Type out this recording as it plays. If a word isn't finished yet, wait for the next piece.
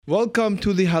Welcome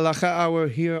to the Halakha Hour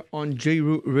here on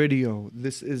J-Root Radio.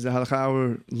 This is the Halakha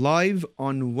Hour live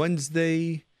on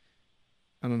Wednesday.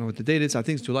 I don't know what the date is. I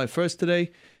think it's July 1st today.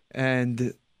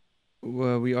 And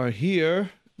we are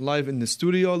here live in the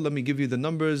studio. Let me give you the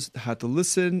numbers, how to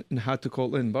listen and how to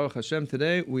call in. Baruch Hashem,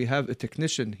 today we have a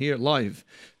technician here live.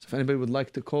 So if anybody would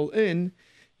like to call in,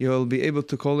 you'll be able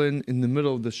to call in the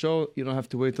middle of the show. You don't have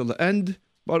to wait till the end.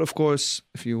 But of course,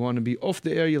 if you want to be off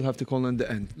the air, you'll have to call in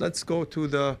the end. Let's go to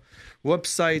the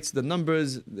websites, the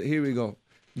numbers. Here we go.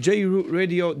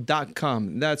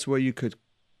 jrootradio.com. That's where you could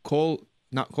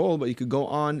not call, but you could go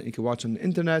on. You could watch on the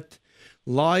internet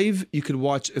live. You could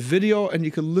watch a video, and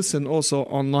you could listen also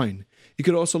online. You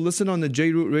could also listen on the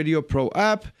J-Root Radio Pro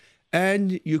app,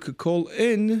 and you could call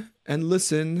in and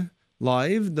listen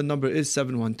live. The number is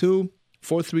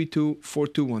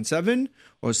 712-432-4217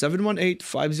 or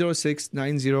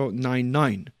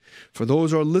 718-506-9099. For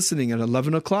those who are listening at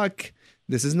 11 o'clock,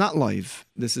 this is not live.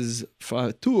 This is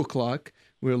 2 o'clock.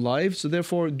 We're live, so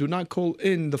therefore do not call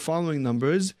in the following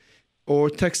numbers or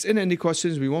text in any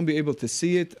questions. We won't be able to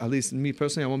see it. At least me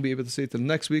personally, I won't be able to see it till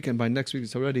next week, and by next week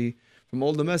it's already, from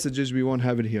all the messages, we won't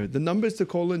have it here. The numbers to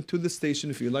call in to the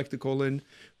station if you'd like to call in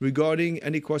regarding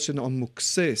any question on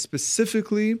Mukseh,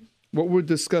 specifically what we're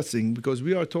discussing, because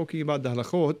we are talking about the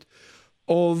halachot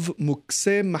of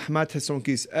Mukseh Mahmat Hesron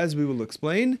Kees, as we will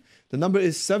explain. The number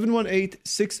is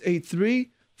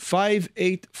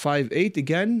 718-683-5858.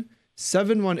 Again,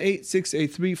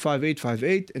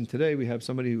 718-683-5858. And today we have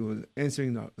somebody who is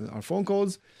answering our phone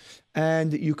calls.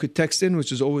 And you could text in,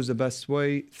 which is always the best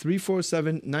way,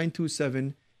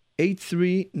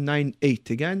 347-927-8398.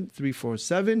 Again,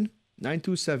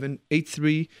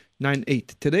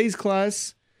 347-927-8398. Today's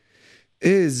class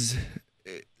is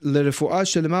לרפואה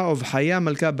שלמה of Haya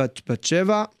Malka Bat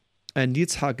Sheva and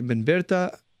Yitzhak Ben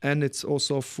Berta, and it's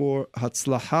also for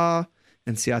Hatzlaha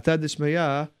and Siyata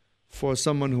Dishmaya for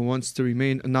someone who wants to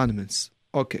remain anonymous.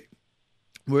 Okay,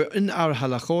 we're in our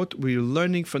halachot. We're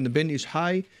learning from the Ben Ish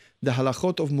Hai the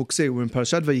halachot of Mukseh. We're in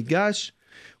Parashat Vayigash.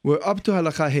 We're up to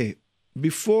halacha He.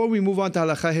 Before we move on to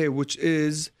halacha He, which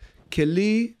is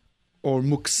Keli or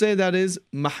Mukseh, that is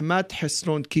Mahmat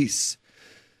Hesron Kees.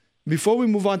 Before we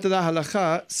move on to that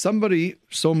halakha, somebody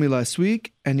saw me last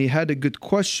week and he had a good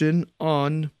question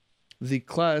on the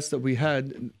class that we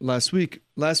had last week.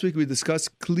 Last week we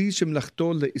discussed Kli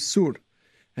Shemlachto Le'isur,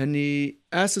 and he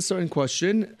asked a certain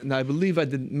question, and I believe I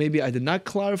did not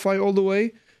clarify all the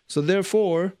way, so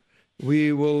therefore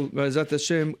we will, B'ezrat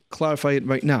Hashem, clarify it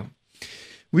right now.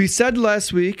 We said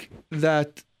last week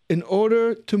that in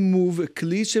order to move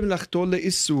Kli Shemlachto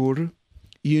Le'isur,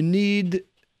 you need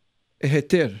a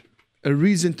heter, a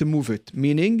reason to move it.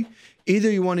 Meaning,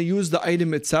 either you want to use the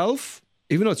item itself,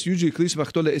 even though it's usually kli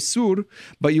shemlachto le'isur,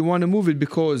 but you want to move it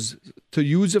because to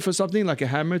use it for something like a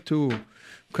hammer to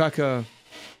crack a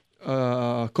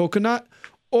coconut,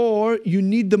 or you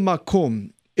need the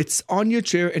makom. It's on your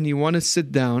chair and you want to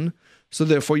sit down, so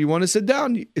therefore you want to sit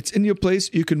down. It's in your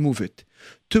place, you can move it.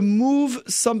 To move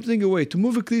something away, to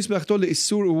move a kli shemlachto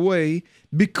le'isur away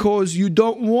because you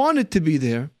don't want it to be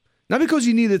there, not because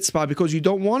you need it spot, because you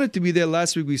don't want it to be there.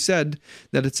 Last week we said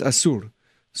that it's asur.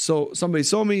 So somebody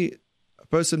saw me, a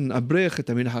person, abrech,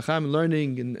 Hacham,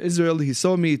 learning in Israel, he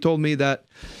saw me, he told me that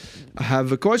I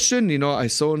have a question, I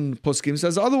saw in Poskim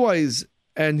says otherwise,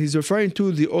 and he's referring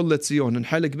to the Ol Letzion in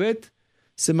Halek Bet,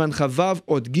 Siman Chavav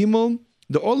Od Gimel.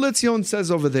 The Ol Letzion says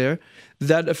over there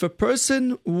that if a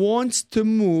person wants to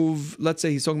move, let's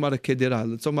say he's talking about a kedera,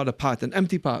 let's talk about a pot, an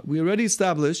empty pot. We already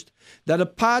established that a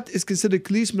pot is considered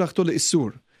kli shemlachto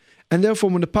le'isur. And therefore,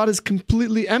 when the pot is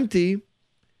completely empty,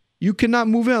 you cannot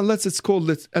move it unless it's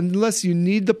cold, unless you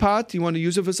need the pot, you want to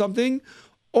use it for something,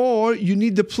 or you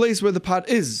need the place where the pot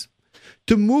is.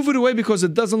 To move it away because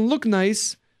it doesn't look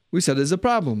nice, we said is a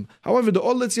problem. However, the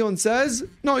Ol Letzion says,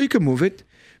 no, you can move it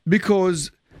because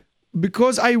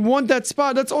I want that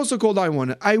spot. That's also called I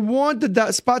want it. I want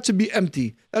that spot to be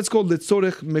empty. That's called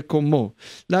Letzorech Mekomo.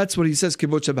 That's what he says,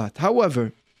 Kibot Shabbat.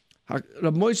 However,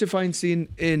 Rab Moshe Feinstein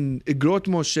in Igrot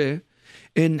Moshe,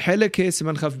 in Helek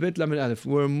Siman Chav Bet Lamed Aleph,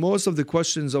 where most of the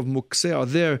questions of Mukseh are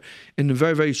there in a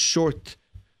very, very short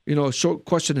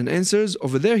question and answers.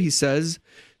 Over there he says,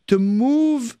 to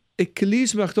move a Kli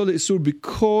Shemlachto Le'isur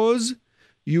because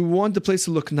you want the place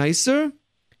to look nicer,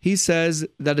 he says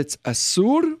that it's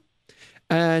Asur.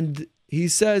 And he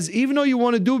says, even though you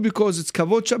want to do it because it's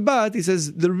Kavod Shabbat, he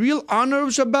says, the real honor of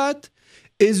Shabbat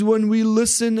is when we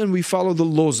listen and we follow the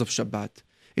laws of Shabbat.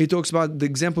 He talks about the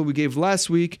example we gave last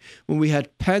week when we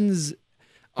had pens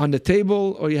on the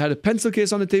table, or you had a pencil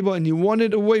case on the table and you want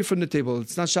it away from the table.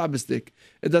 It's not Shabbosdik.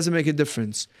 It doesn't make a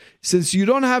difference. Since you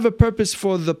don't have a purpose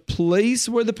for the place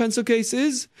where the pencil case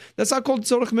is, that's not called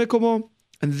tzorech mekomo,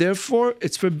 and therefore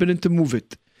it's forbidden to move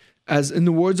it. As in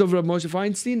the words of Rav Moshe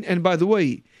Feinstein, and by the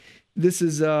way, this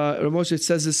is, Rav Moshe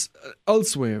says this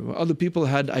elsewhere, where other people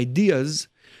had ideas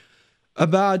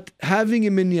about having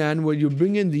a minyan where you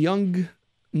bring in the young,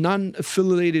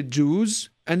 non-affiliated Jews,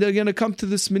 and they're going to come to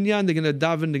this minyan, they're going to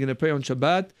daven, they're going to pray on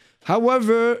Shabbat.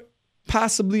 However,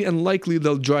 possibly and likely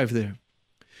they'll drive there.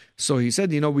 So he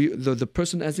said, the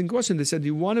person asking question, they said,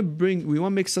 we want to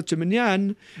make such a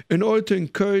minyan in order to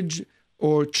encourage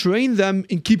or train them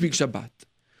in keeping Shabbat.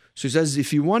 So he says,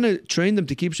 if you want to train them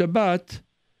to keep Shabbat,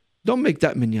 don't make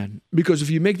that minyan. Because if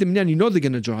you make the minyan, you know they're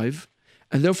going to drive,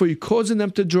 and therefore you're causing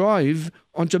them to drive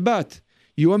on Shabbat.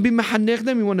 You want to be mahanech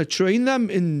them, you want to train them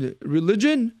in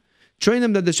religion, train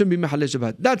them that they shouldn't be mahaleh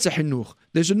Shabbat. That's a chinuch.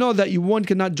 They should know that one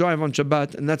cannot drive on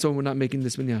Shabbat, and that's why we're not making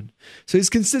this minyan. So he's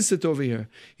consistent over here.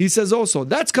 He says also,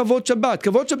 that's kavod Shabbat.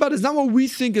 Kavod Shabbat is not what we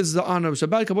think is the honor of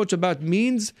Shabbat. Kavod Shabbat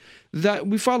means that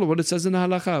we follow what it says in the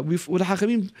halakha. What the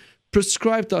Hachamim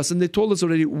prescribed to us, and they told us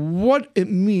already what it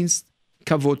means,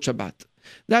 kavod Shabbat.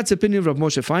 That's the opinion of Rav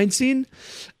Moshe Feinstein,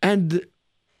 and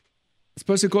this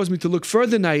person caused me to look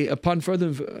further now upon further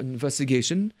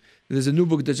investigation. There's a new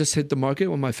book that just hit the market,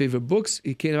 one of my favorite books.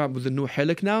 He came out with a new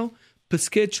Helek now,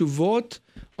 Peskei Tshuvot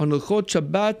on Hilchot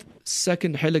Shabbat,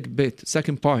 second Helek bit,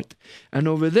 second part. And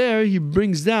over there, he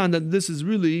brings down that this is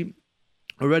really,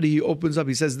 already he opens up,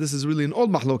 he says this is really an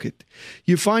old mahloket.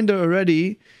 You find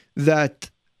already that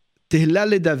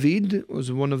Tehillah David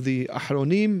was one of the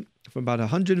Ahronim from about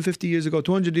 150 years ago,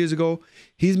 200 years ago.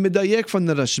 He's medayek from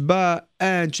the Rashba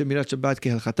and Shemirat Shabbat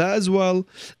Kehalchata as well.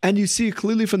 And you see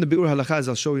clearly from the Biur Halakha, as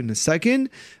I'll show you in a second,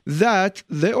 that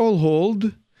they all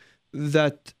hold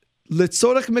that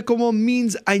Letzorech Mekomo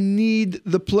means I need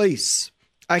the place.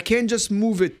 I can't just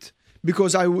move it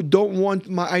because I don't want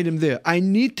my item there. I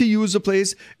need to use the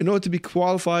place in order to be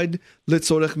qualified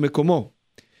Letzorech Mekomo.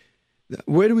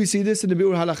 Where do we see this in the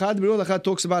Biur Halakha? The Biur Halakha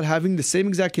talks about having the same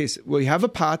exact case where you have a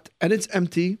pot and it's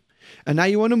empty, and now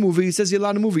you want to move it. He says you're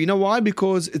allowed to move it. You know why?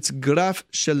 Because it's graf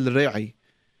shel re'i.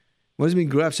 What does it mean,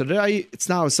 graf shel re'i? It's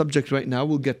now a subject right now.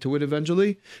 We'll get to it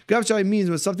eventually. Graf shel re'i means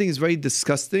when something is very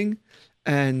disgusting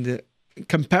and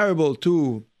comparable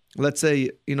to, let's say,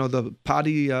 the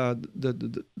potty,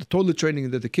 the toilet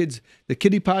training that the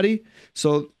kiddie potty.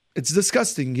 So it's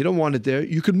disgusting. You don't want it there.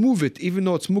 You can move it. Even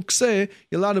though it's mukseh,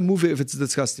 you're allowed to move it if it's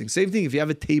disgusting. Same thing if you have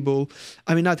a table.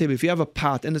 If you have a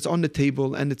pot and it's on the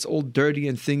table and it's all dirty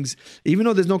and things, even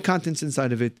though there's no contents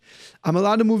inside of it, I'm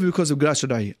allowed to move it because of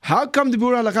grashadai. How come the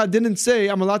Biur Halakha didn't say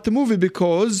I'm allowed to move it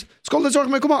because it's called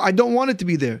Letzorech Mekomo? I don't want it to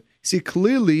be there. See,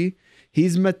 clearly,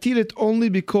 he's matir it only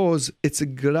because it's a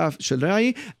graf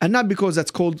shalai and not because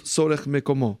that's called Tzorech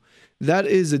Mekomo. That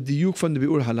is a diuk from the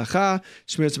Biur Halakha.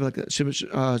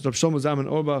 Rav Shlomo Zalman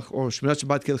Auerbach or Shemirat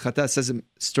Shabbat Kehalchata says it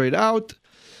straight out.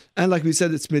 And like we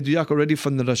said, it's meduyak already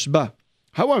from the Rashba.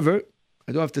 However,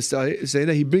 I don't have to say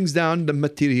that he brings down the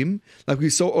matirim, like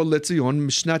we saw Or Letzion,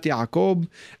 Mishnat Yaakov,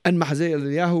 and Mahzei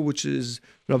Eliyahu, which is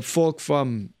Rab Folk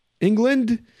from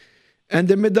England, and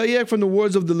the medayek from the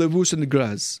words of the Levush and the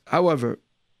Graz. However,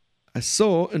 I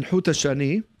saw in Hut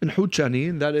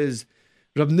Shani, that is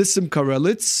Rab Nissim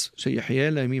Karelitz,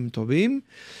 Sheyahya Laimim Tobim,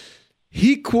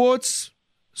 he quotes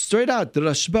straight out the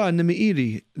Rashba and the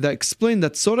Meiri that explain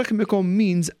that Tzorech Mekom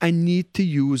means I need to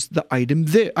use the item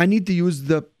there. I need to use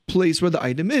the place where the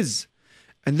item is.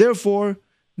 And therefore,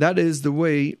 that is the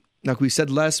way, like we said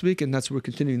last week, and that's what we're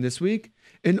continuing this week,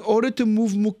 in order to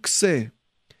move Mukseh,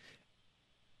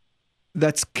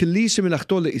 that's Kli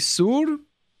Shemelachto Le'isur,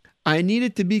 I need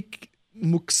it to be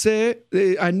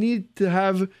Mukseh, I need to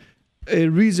have a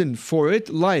reason for it,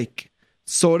 like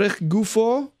Tzorech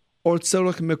Gufo or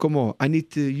Tzorech Mekomo. I need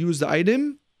to use the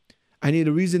item, I need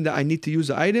a reason that I need to use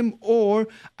the item, or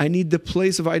I need the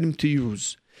place of item to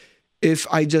use. If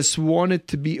I just want it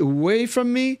to be away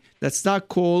from me, that's not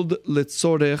called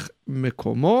Letzorech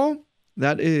Mekomo.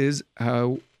 That is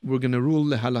how we're going to rule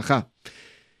the halakha.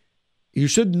 You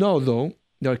should know, though,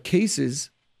 there are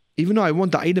cases, even though I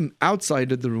want the item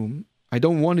outside of the room, I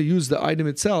don't want to use the item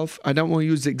itself, I don't want to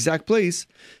use the exact place,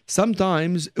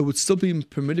 sometimes it would still be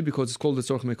permitted because it's called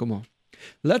Letzorech Mekomo.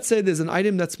 Let's say there's an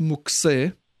item that's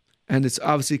Mukseh, and it's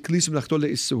obviously Kli Shemelachto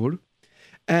Le'isur,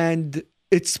 and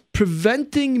it's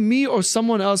preventing me or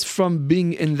someone else from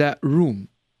being in that room.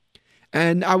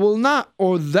 And I will not,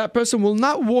 or that person will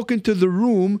not walk into the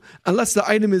room unless the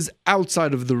item is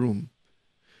outside of the room.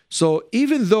 So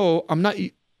even though I'm not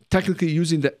technically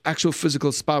using the actual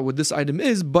physical spot where this item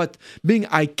is, but being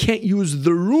I can't use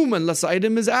the room unless the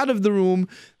item is out of the room,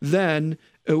 then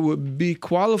it would be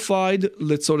qualified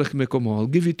letzorech mekomo. I'll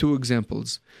give you two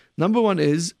examples. Number one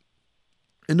is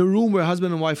in a room where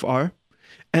husband and wife are,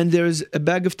 and there's a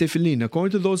bag of tefillin.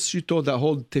 According to those shittot that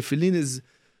hold tefillin is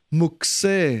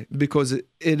Mukseh because it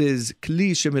is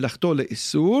kli shemelachto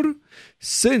leisur.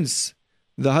 Since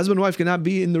the husband and wife cannot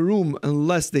be in the room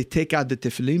unless they take out the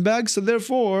tefillin bag, so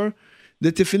therefore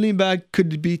the tefillin bag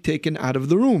could be taken out of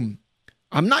the room.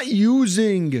 I'm not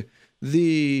using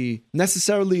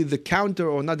necessarily the counter,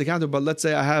 or not the counter, but let's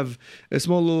say I have a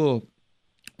small little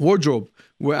wardrobe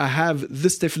where I have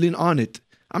this tefillin on it.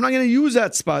 I'm not going to use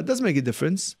that spot. It doesn't make a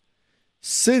difference.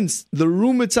 Since the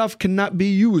room itself cannot be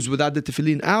used without the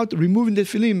tefillin out, removing the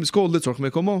tefillin is called letzorech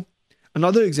mekomo.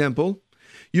 Another example,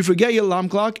 you forget your alarm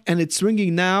clock and it's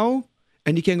ringing now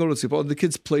and you can't go to sleep. Oh, the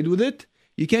kids played with it.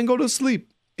 You can't go to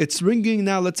sleep. It's ringing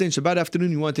now. Let's say in Shabbat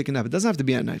afternoon you want to take a nap. It doesn't have to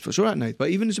be at night, for sure at night, but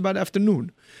even in Shabbat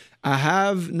afternoon. I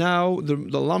have now the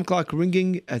alarm clock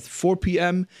ringing at 4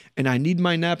 p.m. and I need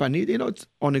my nap. I need, it's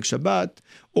on Shabbat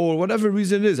or whatever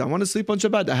reason it is. I want to sleep on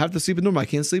Shabbat. I have to sleep in the room. I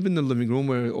can't sleep in the living room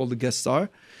where all the guests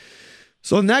are.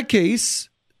 So in that case,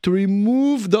 to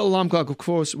remove the alarm clock, of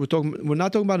course, we're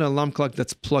not talking about an alarm clock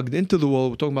that's plugged into the wall.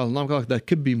 We're talking about an alarm clock that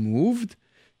could be moved.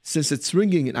 Since it's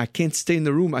ringing and I can't stay in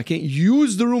the room, I can't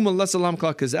use the room unless the alarm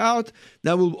clock is out,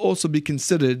 that will also be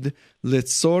considered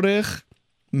letzorech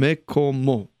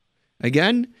mekomo.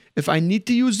 Again, if I need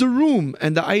to use the room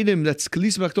and the item that's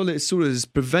kelis melachto leisur is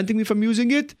preventing me from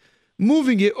using it,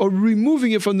 moving it or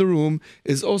removing it from the room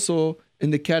is also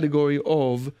in the category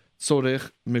of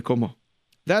tzorech mekomo.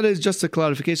 That is just a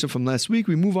clarification from last week.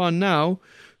 We move on now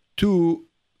to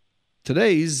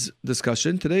today's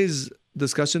discussion. Today's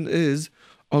discussion is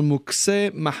on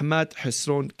Mukseh Mahmat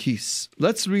Hesron Kees.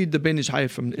 Let's read the Ben Ish Hai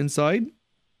from the inside.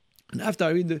 And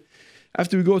after we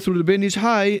go through the Ben Ish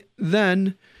Hai,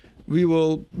 then we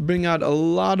will bring out a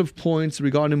lot of points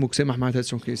regarding Mukseh Mahmat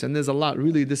Hesron Kees. And there's a lot.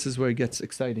 Really, this is where it gets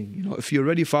exciting. If you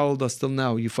already followed us till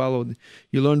now, you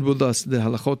learned with us the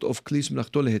halachot of Kli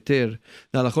Shmelachto Leheter,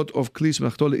 the halachot of Kli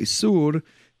Shmelachto Leisur.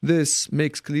 This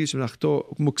makes Kli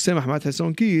Shmelachto Mukseh Mahmat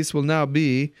Hesron Kees will now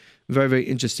be very, very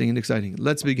interesting and exciting.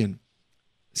 Let's begin.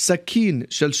 Sakin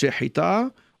shel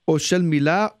shehita, or shel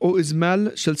milah, or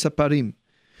izmal shel saparim.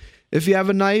 If you have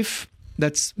a knife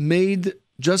that's made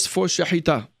just for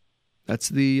shehita, that's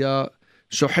the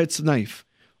shohet's knife,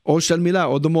 or shel milah,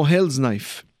 or the mohel's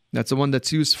knife, that's the one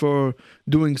that's used for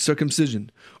doing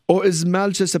circumcision, or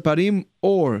izmal shel saparim,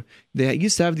 or they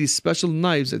used to have these special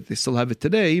knives that they still have it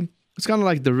today. It's kind of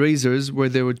like the razors where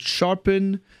they would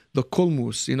sharpen the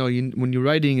kolmus. When you're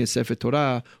writing a Sefer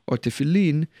Torah or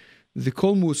tefillin, the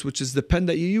kolmus, which is the pen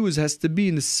that you use, has to be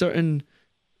in a certain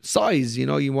size.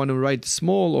 You want to write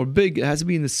small or big, it has to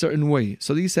be in a certain way.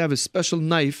 So they used to have a special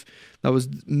knife that was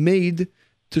made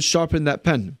to sharpen that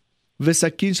pen.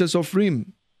 V'sakin shel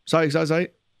sofrim. Sorry,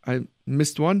 I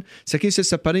missed one. Sakin shel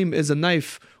saparim is a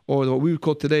knife, or what we would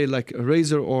call today like a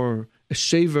razor or a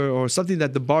shaver or something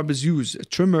that the barbers use, a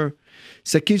trimmer.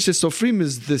 Sakin shel sofrim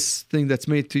is this thing that's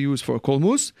made to use for a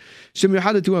kolmus.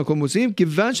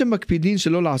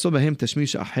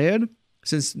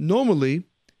 Since normally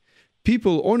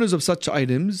people, owners of such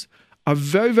items, are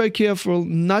very, very careful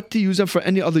not to use them for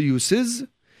any other uses.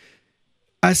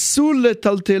 So now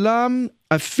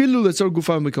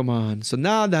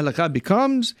the halakha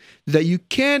becomes that you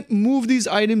can't move these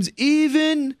items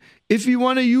even if you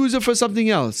want to use it for something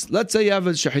else. Let's say you have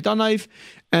a shahita knife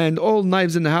and all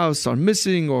knives in the house are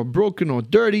missing or broken or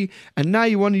dirty, and now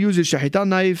you want to use a shahita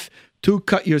knife to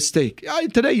cut your steak.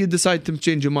 Today you decide to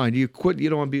change your mind. You quit, you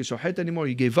don't want to be a shahita anymore,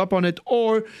 you gave up on it,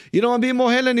 or you don't want to be a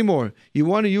mohel anymore. You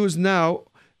want to use now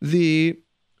the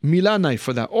milah knife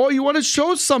for that. Or you want to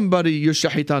show somebody your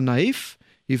shahita knife.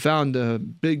 You found a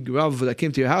big Rav that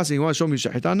came to your house and you want to show me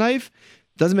your shahita knife.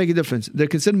 Doesn't make a difference. They're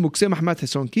considered Mukseh Mahmat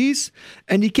Hesron Kees,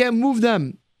 and you can't move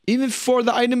them. Even for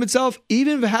the item itself,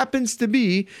 even if it happens to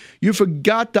be you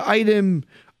forgot the item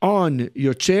on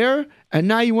your chair and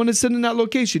now you want to sit in that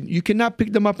location, you cannot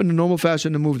pick them up in a normal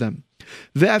fashion and move them.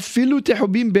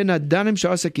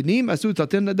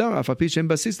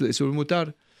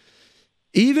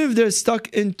 Even if they're stuck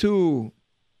into,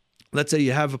 let's say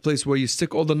you have a place where you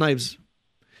stick all the knives.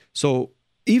 So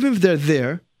even if they're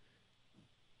there,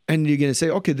 and you're going to say,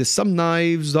 okay, there's some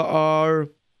knives that are,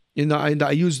 that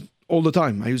I use all the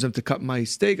time. I use them to cut my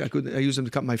steak. I use them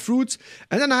to cut my fruits.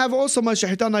 And then I have also my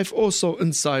shahita knife also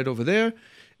inside over there.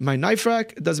 My knife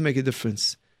rack, it doesn't make a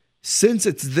difference. Since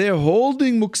it's there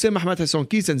holding Mukseh Mahmat Hesron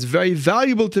Kees and it's very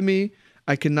valuable to me,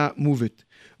 I cannot move it.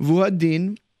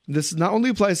 Vuhaddin, this not only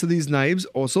applies to these knives,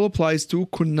 also applies to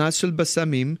kunas shel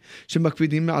basamim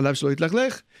shemakpidim alav shelo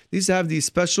yitlachlech. These have these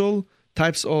special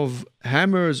types of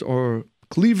hammers or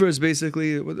cleavers,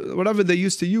 basically, whatever they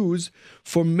used to use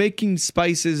for making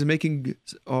spices, making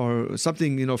or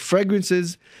something,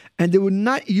 fragrances, and they would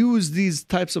not use these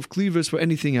types of cleavers for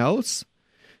anything else.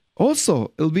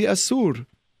 Also, it'll be asur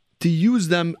to use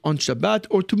them on Shabbat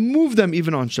or to move them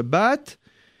even on Shabbat.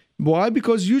 Why?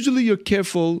 Because usually you're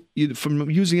careful from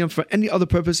using them for any other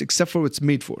purpose except for what it's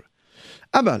made for.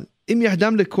 However,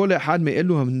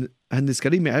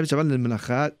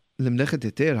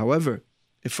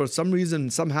 if for some reason,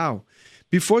 somehow,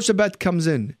 before Shabbat comes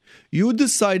in, you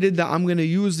decided that I'm going to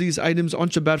use these items on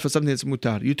Shabbat for something that's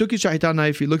mutar. You took your shahita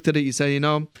knife, you looked at it, you say,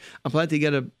 I'm planning to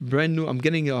get I'm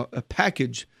getting a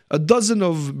package, a dozen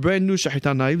of brand new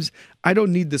shahita knives. I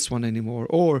don't need this one anymore.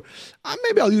 Or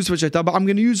maybe I'll use it for shahita, but I'm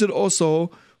going to use it also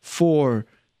for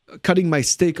cutting my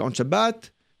steak on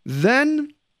Shabbat.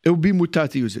 Then it will be mutar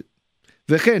to use it.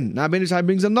 V'chen, now Ben Ishai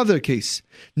brings another case.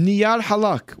 Niyar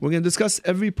halak. We're going to discuss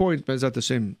every point, Be'ezrat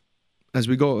Hashem, as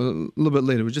we go a little bit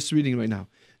later. We're just reading right now.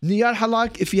 Niyar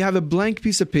halak, if you have a blank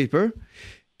piece of paper,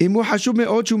 if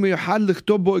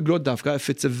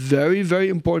it's a very, very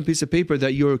important piece of paper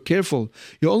that you're careful,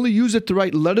 you only use it to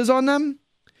write letters on them.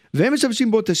 You don't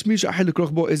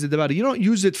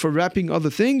use it for wrapping other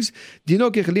things.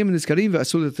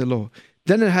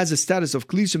 Then it has a status of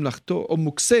Kees or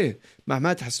Mukseh,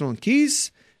 Hesron,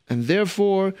 Kees, and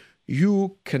therefore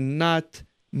you cannot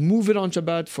move it on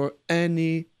Shabbat for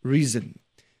any reason.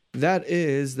 That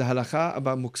is the halakha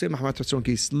about Mukseh, Hesron,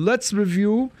 Kees. Let's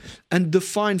review and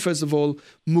define, first of all,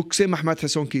 Mukseh,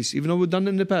 Hesron, Kees. Even though we've done it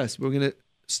in the past, we're going to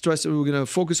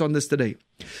focus on this today.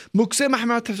 Mukseh,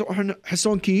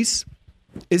 Hesron, Kees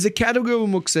is a category of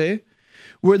Mukseh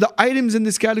where the items in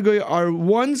this category are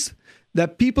ones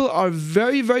that people are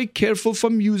very, very careful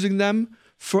from using them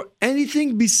for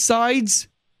anything besides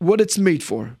what it's made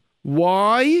for.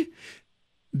 Why?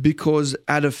 Because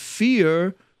out of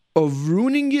fear of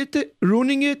ruining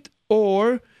it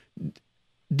or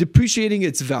depreciating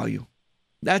its value.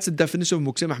 That's the definition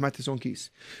of Mukseh Hesron,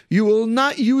 Kees. You will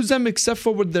not use them except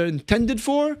for what they're intended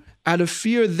for, out of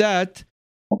fear that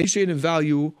depreciate in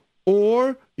value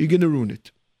or you're going to ruin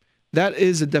it. That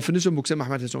is the definition of Mukseh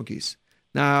Hesron, Kees.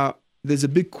 Now, there's a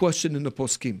big question in the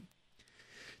poskim.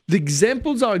 The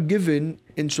examples are given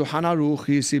in Shulchan Aruch.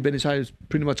 You see, Ben Ishai is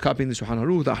pretty much copying the Shulchan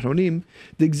Aruch, the Achronim.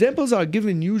 The examples are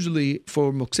given usually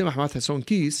for Mukseh Hesron,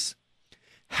 Kees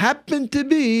happen to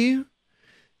be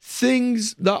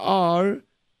things that are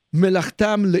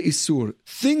melachtam le'isur.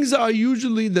 Things that are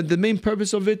usually that the main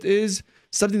purpose of it is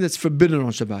something that's forbidden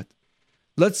on Shabbat.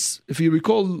 If you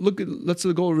recall, let's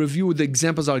go review the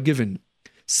examples are given.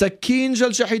 Sakin shel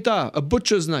shahita, a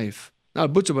butcher's knife. Not a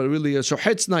butcher, but really a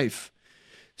shohet's knife.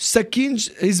 Sakin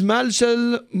izmal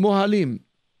shel mohalim.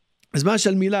 Izmal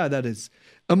shel milah, that is.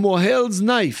 A mohel's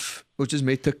knife, which is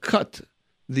made to cut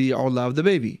the olah of the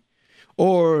baby.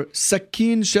 Or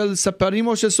sakin shel saparim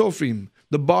or shel sofrim,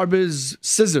 the barber's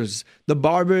scissors, the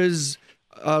barber's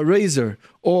razor,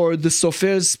 or the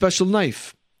sofer's special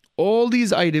knife. All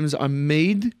these items are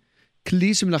made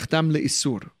klish melachtam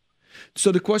le'isur.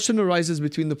 So the question arises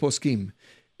between the poskim.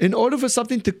 In order for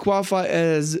something to qualify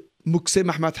as Mukseh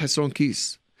Hesron,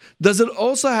 Kees, does it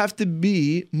also have to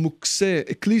be Mukseh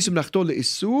Klish Melachto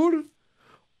Le'isur?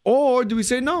 Or do we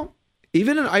say no?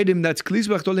 Even an item that's Klish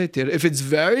Melachto Le'heter, if it's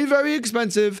very, very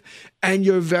expensive and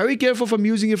you're very careful from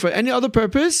using it for any other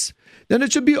purpose, then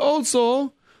it should be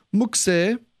also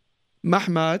Mukseh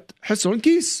Hesron,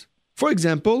 Kees. For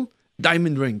example,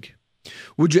 diamond ring.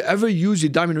 Would you ever use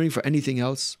your diamond ring for anything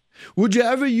else? Would you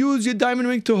ever use your diamond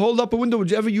ring to hold up a window? Would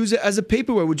you ever use it as a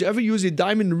paperweight? Would you ever use your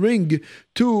diamond ring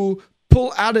to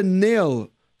pull out a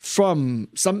nail from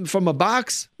a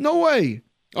box? No way.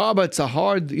 Oh, but it's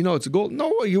it's gold.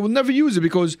 No way. You will never use it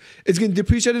because it's going to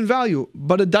depreciate in value.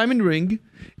 But a diamond ring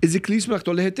is a Kees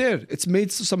Melachto Le'heter. It's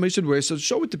made so somebody should wear it, so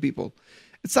show it to people.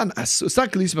 It's not Kees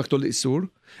Melachto Le'isur.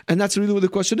 And that's really what the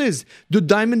question is. Do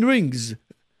diamond rings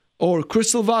or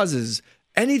crystal vases,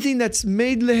 anything that's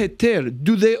made leheter,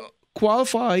 do they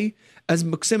qualify as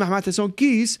Mukseh Hesron,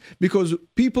 Kees because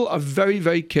people are very,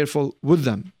 very careful with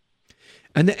them?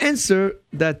 And the answer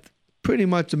that pretty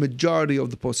much the majority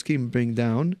of the poskim bring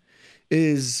down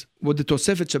is what the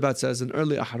Tosefet Shabbat says in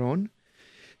early Aharon.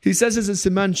 He says this in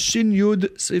Siman Shin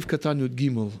Yud Seif Katan Yud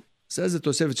Gimel. Says the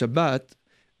Tosefet Shabbat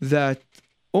that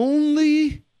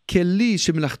only Keli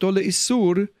Shemelachto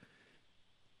Le'isur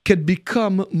can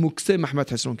become Mukseh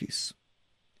Hesron, Kees.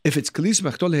 If it's Kelis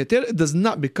Melachto Le'heter, it does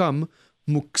not become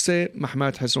Mukseh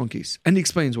Hesron, Kees. And he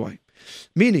explains why.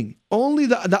 Meaning, only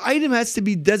the item has to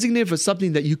be designated for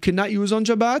something that you cannot use on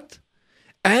Shabbat,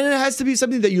 and it has to be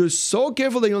something that you're so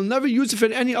careful that you'll never use it for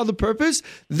any other purpose,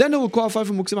 then it will qualify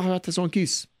for Mukseh Mahmat Hesron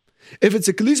Kees. If it's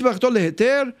a Kelis B'Achtol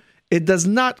Leheter, it does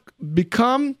not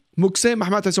become Mukseh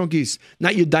Mahmat Hesron Kees.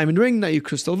 Not your diamond ring, not your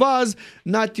crystal vase,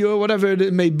 not your whatever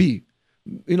it may be.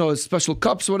 Special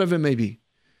cups, whatever it may be.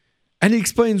 And he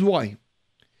explains why.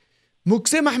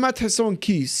 Mukseh Mahmat Hesron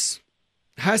Kees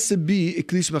has to be a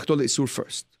Kelis B'Achtol Le'Isur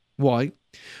first. Why?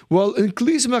 Well, in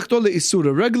Kelis B'Achtol Le'Isur,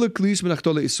 a regular Kelis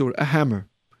B'Achtol Le'Isur, a hammer,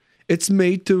 it's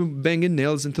made to bang in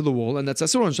nails into the wall, and that's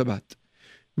Asur on Shabbat.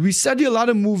 We said you're allowed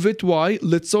to move it. Why?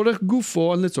 Letzorech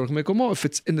gufo and letzorech mekomo. If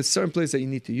it's in a certain place that you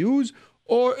need to use,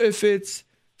 or if it's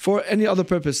for any other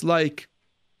purpose, like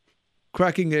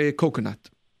cracking a coconut.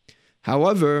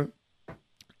 However,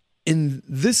 in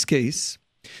this case,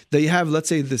 that you have, let's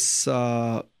say, this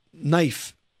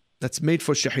knife that's made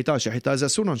for shehita. Shehita is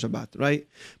asur on Shabbat, right?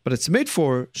 But it's made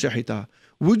for shehita.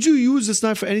 Would you use this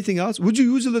knife for anything else? Would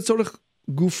you use it letzorech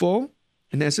gufo?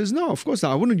 And the answer is no, of course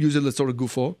not. I wouldn't use it letzorech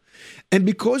gufo. And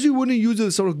because you wouldn't use it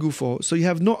letzorech gufo, so you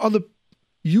have no other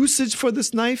usage for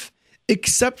this knife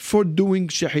except for doing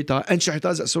shehita. And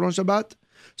shehita is asur on Shabbat.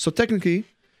 So technically,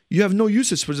 you have no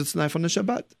usage for this knife on the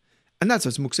Shabbat. And that's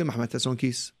what's Mukseh Mahmat Hesron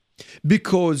Kees.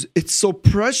 Because it's so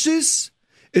precious,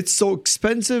 it's so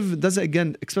expensive.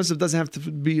 Expensive doesn't have to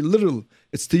be literal.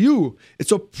 It's to you. It's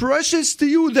so precious to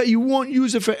you that you won't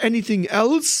use it for anything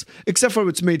else except for what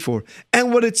it's made for.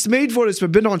 And what it's made for is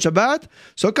forbidden on Shabbat.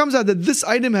 So it comes out that this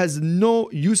item has no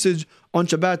usage on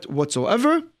Shabbat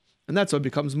whatsoever. And that's what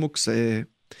becomes Mukseh.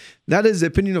 That is the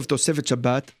opinion of Tosefet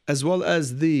Shabbat, as well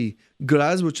as the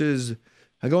Graz, which is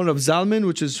Hagon of Zalman,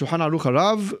 which is Shulchan Aruch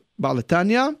Harav, Ba'al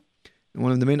Tanya,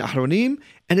 one of the main Ahronim.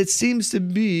 And it seems to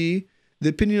be the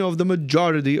opinion of the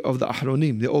majority of the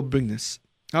Ahronim. They all bring this.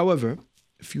 However,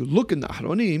 if you look in the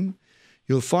Ahronim,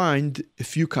 you'll find a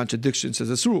few contradictions as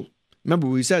this rule. Remember,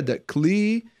 we said that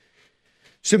Kli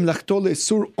Shemlachto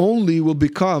Le'Isur only will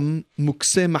become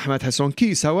Mukseh Mahmat Hesron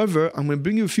Kees. However, I'm going to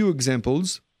bring you a few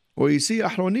examples where you see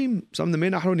Ahronim, some of the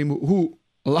main Ahronim, who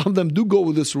a lot of them do go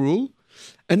with this rule,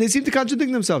 and they seem to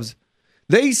contradict themselves.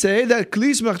 They say that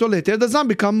Kli Shemlachto Le'Heter does not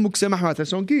become Mukseh Mahmat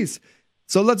Hesron Kees.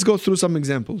 So let's go through some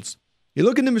examples. You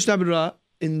look in the Mishnah Berurah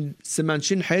in Siman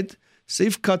Shin Het,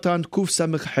 Seif Katan Kuf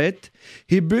Samech Het,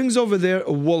 he brings over there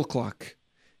a wall clock.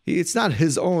 It's not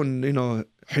his own,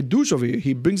 Hidush over here.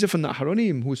 He brings it from the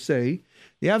Ahronim who say,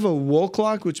 you have a wall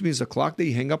clock, which means a clock that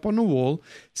you hang up on the wall.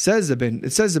 It says in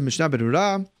Mishnah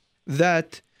Berurah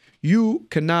that you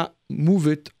cannot move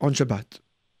it on Shabbat.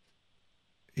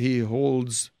 He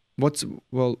holds,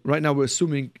 right now we're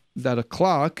assuming that a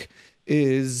clock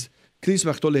is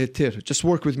just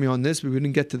work with me on this. We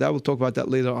didn't get to that. We'll talk about that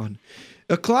later on.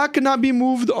 A clock cannot be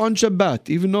moved on Shabbat,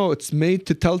 even though it's made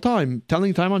to tell time.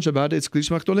 Telling time on Shabbat, it's Kli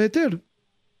Shemlachto Le'Heter.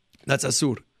 That's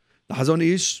Asur. The Hazon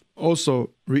Ish also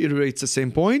reiterates the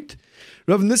same point.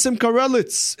 Rav Nissim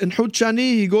Karelitz in Hut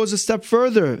Shani, he goes a step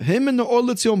further. Him and the Or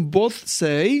L'Tzion both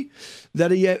say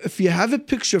that if you have a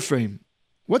picture frame,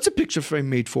 what's a picture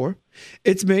frame made for?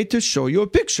 It's made to show you a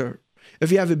picture.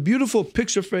 If you have a beautiful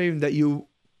picture frame that you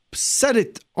set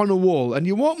it on a wall and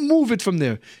you won't move it from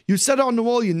there. You set it on the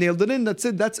wall, you nailed it in, that's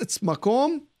it, that's its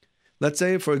makom. Let's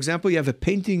say, for example, you have a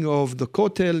painting of the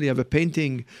Kotel, you have a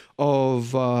painting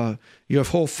of your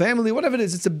whole family, whatever it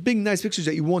is, it's a big, nice picture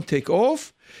that you won't take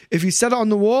off. If you set it on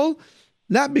the wall,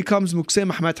 that becomes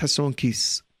Mukseh Mahmat Hesron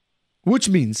Kees. Which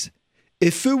means,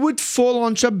 if it would fall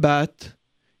on Shabbat,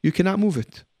 you cannot move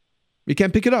it. You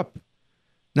can't pick it up.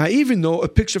 Now, even though a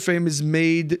picture frame is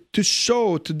made to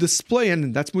show, to display,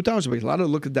 and that's mutar on Shabbat. You're allowed to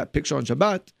look at that picture on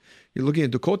Shabbat. You're looking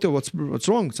at the kotel, what's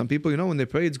wrong? Some people, when they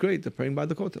pray, it's great. They're praying by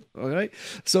the kotel. All right?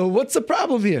 So what's the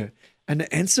problem here? And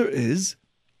the answer is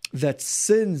that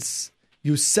since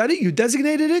you said it, you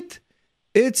designated it,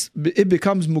 it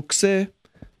becomes Mukseh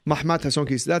Mahmat Hesron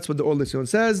Kees. That's what the Or L'Tzion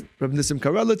says. Rav Nissim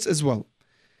Karelitz as well.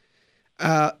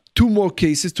 Two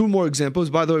more examples.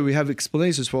 By the way, we have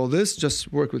explanations for all this.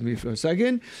 Just work with me for a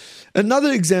second.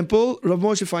 Another example, Rav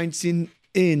Moshe finds in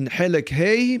Helek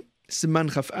Hey,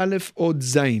 Siman Chaf Aleph, Od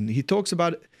Zain. He talks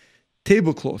about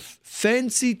tablecloth,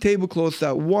 fancy tablecloth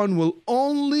that one will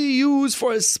only use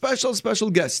for a special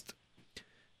guest.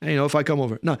 And, if I come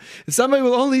over. Now, if somebody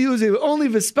will only use it, only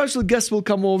if a special guest will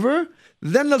come over,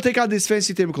 then they'll take out this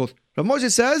fancy tablecloth. Rav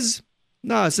Moshe says,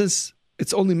 since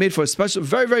it's only made for a special,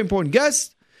 very, very important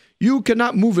guest, you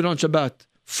cannot move it on Shabbat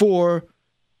for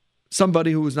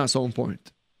somebody who is not so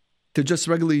important. To just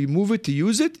regularly move it, to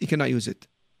use it, you cannot use it.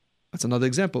 That's another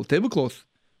example. Tablecloth.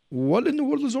 What in the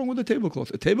world is wrong with a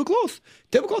tablecloth? A tablecloth?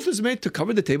 Tablecloth is made to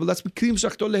cover the table. That's kli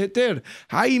meshachto leheter.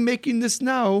 How are you making this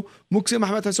now? Mukseh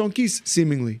Mahmat Hesron Kees,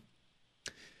 seemingly.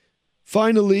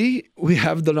 Finally, we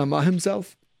have the Rama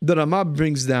himself. The Rama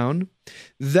brings down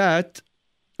that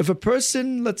if a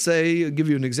person, let's say, I'll give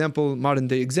you an example, modern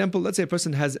day example, let's say a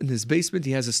person has in his basement,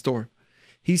 he has a store.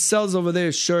 He sells over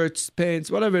there shirts,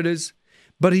 pants, whatever it is,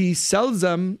 but he sells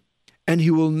them and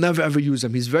he will never ever use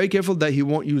them. He's very careful that he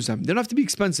won't use them. They don't have to be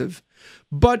expensive,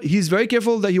 but he's very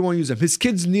careful that he won't use them. His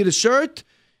kids need a shirt,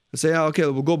 he'll say, okay,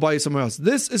 we'll go buy it somewhere else.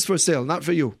 This is for sale, not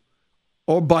for you.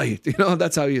 Or buy it.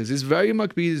 That's how he is. He's very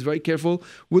makpid, he's very careful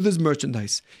with his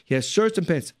merchandise. He has shirts and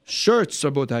pants. Shirts,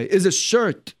 Rabotai, is a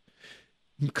shirt.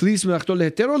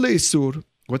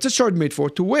 What's a shirt made for?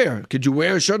 To wear. Could you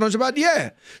wear a shirt on Shabbat?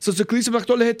 Yeah. So it's a kli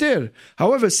meshachto leheter.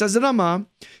 However, says Rama,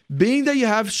 being that you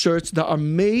have shirts that are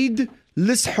made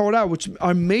lishora, which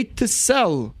are made to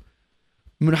sell,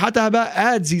 Munhat Haba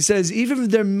adds, he says, even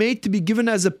if they're made to be given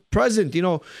as a present,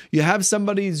 you have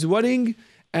somebody's wedding,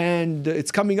 and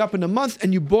it's coming up in a month,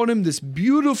 and you bought him this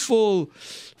beautiful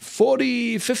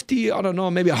 $40, $50, I don't know,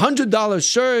 maybe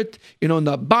 $100 shirt, in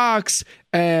the box,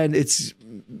 and it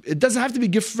doesn't have to be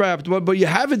gift wrapped, but you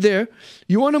have it there.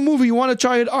 You want to move it, you want to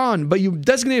try it on, but you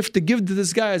designate to give to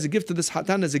this guy as a gift, to this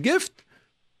hatan as a gift.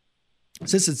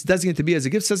 Since it's designated to be as a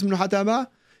gift, says Ibn Hataba,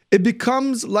 it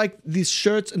becomes like these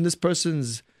shirts in this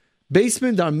person's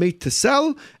basement that are made to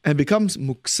sell, and becomes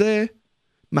Mukseh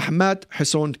Mahmat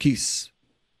Hesron Kees.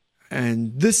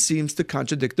 And this seems to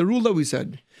contradict the rule that we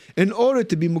said. In order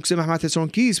to be Mukseh Mahmat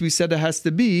Hesron Kees, we said it has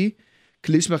to be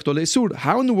kli meshachto le'isur.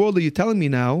 How in the world are you telling me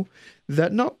now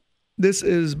that no, this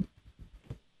is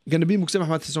going to be Mukseh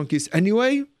Mahmat Hesron Kees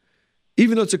anyway,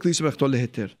 even though it's a kli meshachto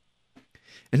leheter?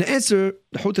 And the answer,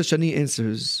 the Hut HaShani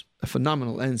answers a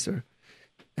phenomenal answer.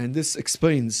 And this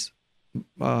explains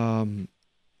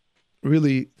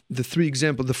really the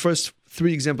first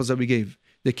three examples that we gave.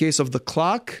 The case of the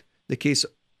clock, the case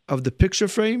of the picture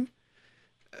frame.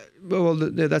 Well,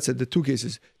 that's it, the two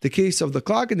cases. The case of the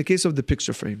clock and the case of the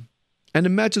picture frame. And it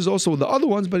matches also with the other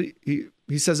ones, but he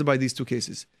says it by these two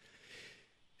cases.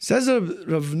 Says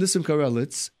Rav Nissim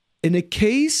Karelitz, in a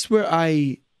case where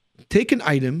I take an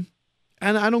item,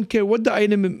 and I don't care what the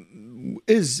item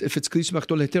is, if it's kli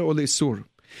meshachto leheter or le'isur,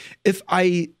 if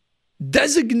I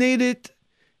designate it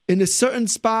in a certain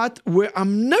spot where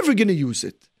I'm never going to use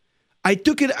it, I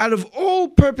took it out of all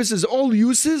purposes, all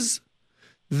uses,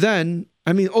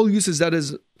 all uses that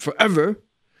is forever,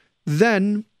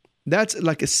 then that's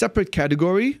like a separate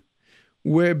category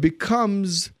where it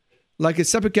becomes like a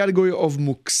separate category of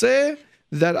mukseh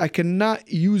that I cannot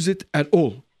use it at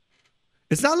all.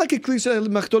 It's not like a kli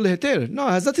meshachto leheter. No,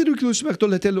 it has nothing to do with kli meshachto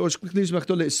leheter or kli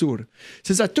meshachto le'isur.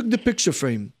 Since I took the picture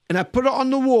frame and I put it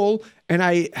on the wall and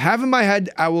I have in my head,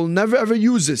 I will never ever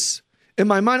use this. In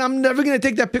my mind, I'm never going to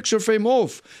take that picture frame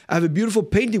off. I have a beautiful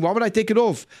painting. Why would I take it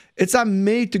off? It's not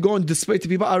made to go and display to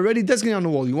people. I already designated on the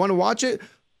wall. You want to watch it?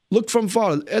 Look from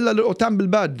far.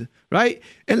 Right?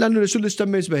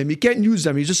 You can't use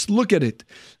them. You just look at it.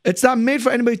 It's not made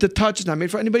for anybody to touch. It's not made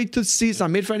for anybody to see. It's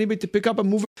not made for anybody to pick up and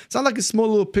move. It's not like a small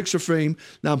little picture frame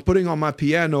that I'm putting on my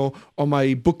piano or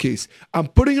my bookcase. I'm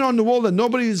putting it on the wall that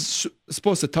nobody is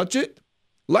supposed to touch it.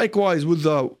 Likewise with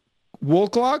the wall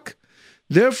clock.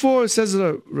 Therefore, says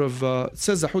the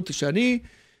Hut HaShani,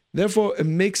 therefore it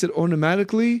makes it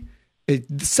automatically a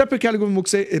separate category of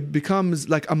mukseh. It becomes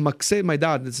like a makseh my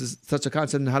dad. This is such a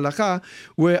concept in halakha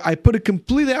where I put it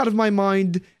completely out of my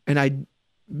mind and I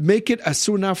make it as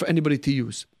soon now for anybody to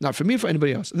use, not for me, for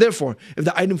anybody else. Therefore, if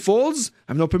the item falls,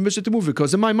 I have no permission to move it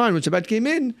because in my mind when Shabbat came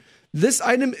in, this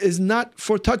item is not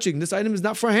for touching. This item is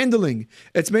not for handling.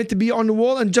 It's meant to be on the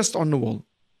wall and just on the wall.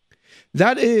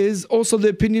 That is also the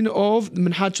opinion of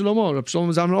Minhaj Shlomo, Rabbi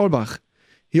Shlomo Zalman Auerbach.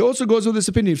 He also goes with this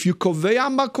opinion. If you koveya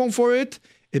makom for it,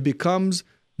 it becomes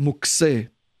mukseh.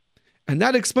 And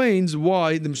that explains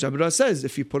why the Mishnah Berurah says,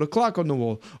 if you put a clock on the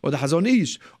wall, or the Hazon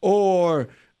Ish, or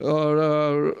the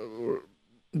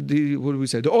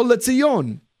Ol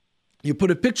Letzion, you put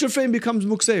a picture frame, becomes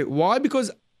mukseh. Why?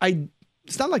 Because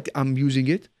it's not like I'm using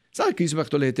it. It's not like kli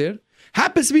meshachto leheter.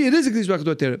 Happens to be, it is a kli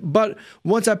meshachto leheter. But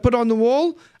once I put it on the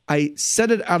wall, I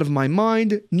set it out of my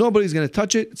mind. Nobody's going to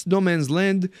touch it. It's no man's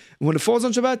land. And when it falls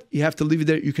on Shabbat, you have to leave it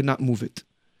there. You cannot move it.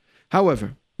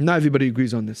 However, not everybody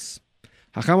agrees on this.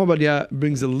 Hacham Obadia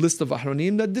brings a list of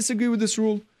Ahronim that disagree with this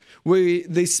rule, where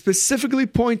they specifically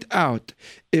point out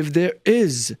if there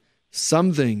is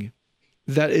something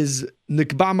that is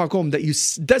nikba makom, that you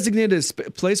designate as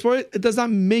a place for it, it does not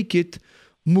make it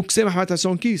Mukseh Mahmat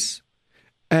Hesron Kees.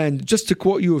 And just to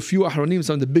quote you a few Ahronim,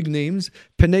 some of the big names,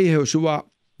 Penei Yehoshua,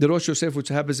 the Rosh Yosef, which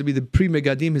happens to be the Pri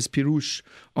Megadim, his Pirush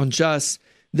on Shas,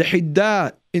 the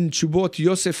Hiddah in Chubot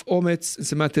Yosef Ometz, in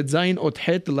Sematet Zayin,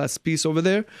 Othet, the last piece over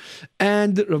there,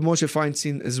 and Rav Moshe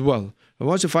Feinstein as well. Rav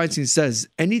Moshe Feinstein says,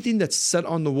 anything that's set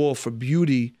on the wall for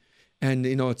beauty, and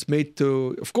it's made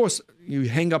to, of course, you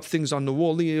hang up things on the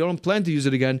wall, you don't plan to use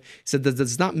it again, he said that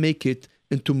does not make it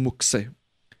into Mukseh.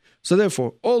 So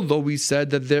therefore, although we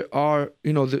said that there are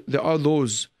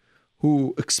those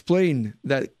who explain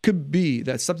that it could be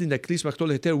that something that Kees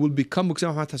Machtol Heter will become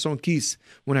Mukseh Mahmat Hesron Kees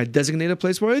when I designate a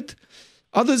place for it,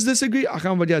 others disagree.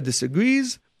 Acham Vadia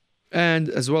disagrees, and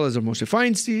as well as Moshe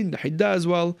Feinstein, the Hiddah as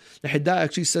well. The Hiddah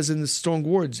actually says in strong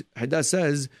words, Hiddah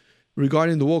says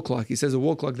regarding the wall clock, he says a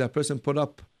wall clock that person put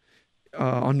up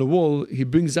on the wall, he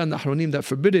brings down the Ahronim that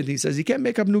forbid it. He says he can't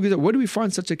make up new. Where do we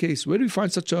find such a case? Where do we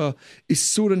find such a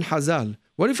Issur in Hazal?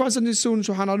 Where do we find such an Issur in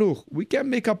Shulchan Aruch? We can't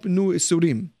make up new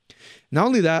Issurim. Not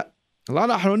only that, a lot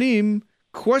of Ahronim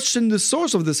question the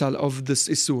source of this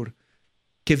Issur.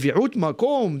 Kevi'ut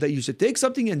makom, that you should take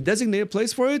something and designate a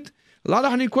place for it. A lot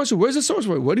of Ahronim question, where's the source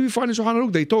for it? Where do we find in Shulchan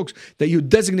Aruch that he talks that you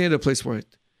designate a place for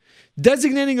it?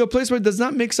 Designating a place for it does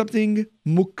not make something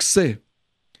Mukseh,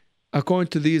 according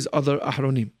to these other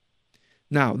Ahronim.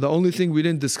 Now, the only thing we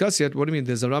didn't discuss yet, what do you mean?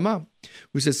 There's a Ramah.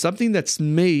 We said something that's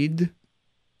made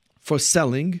for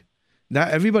selling,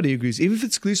 that everybody agrees. Even if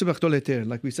it's Kees Machtol Heter,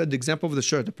 like we said, the example of the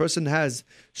shirt. A person has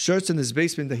shirts in his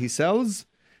basement that he sells.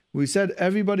 We said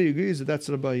everybody agrees that that's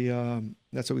Rabbi,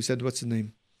 that's what we said, what's the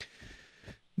name?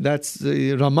 That's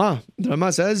the Ramah. The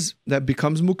Ramah says that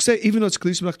becomes Mukseh, even though it's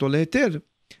Kees Machtol Heter.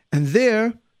 And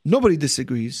there, nobody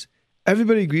disagrees.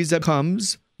 Everybody agrees that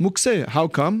comes Mukseh. How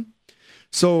come?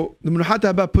 So the Menuhat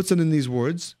Abba puts it in these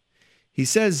words. He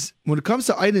says, when it comes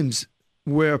to items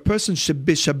where a person should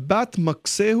be Shabbat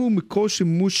Maksehu Mikol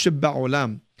Shimush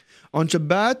Ba'olam. On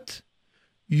Shabbat,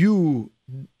 you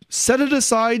set it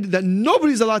aside that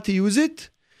nobody's allowed to use it.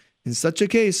 In such a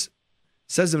case,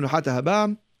 says the Menuhat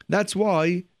Abba, that's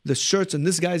why the shirts in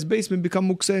this guy's basement become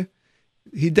Mukseh.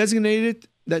 He designated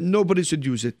that nobody should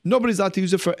use it. Nobody's allowed to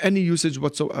use it for any usage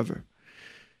whatsoever.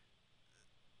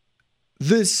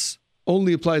 This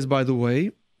only applies, by the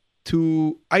way,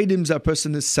 to items that a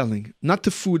person is selling, not to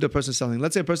food a person is selling.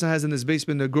 Let's say a person has in his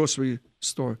basement a grocery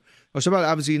store. Or Shabbat,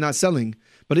 obviously you're not selling.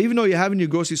 But even though you have in your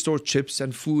grocery store chips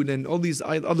and food and all these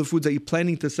other foods that you're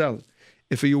planning to sell,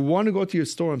 if you want to go to your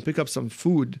store and pick up some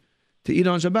food to eat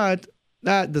on Shabbat,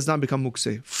 that does not become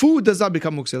Mukseh. Food does not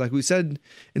become Mukseh. Like we said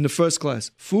in the first class,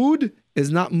 food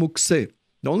is not Mukseh.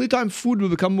 The only time food will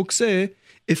become Mukseh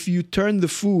if you turn the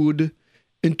food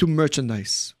into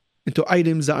merchandise, into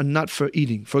items that are not for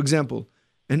eating. For example,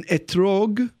 an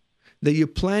etrog that you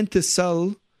plan to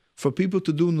sell for people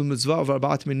to do in the mitzvah of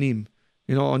Arbaat Minim,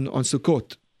 on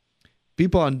Sukkot.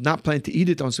 People are not planning to eat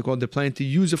it on Sukkot, they're planning to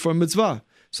use it for a mitzvah.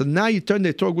 So now you turn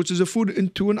the etrog, which is a food,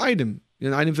 into an item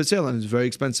for sale, and it's very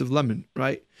expensive lemon,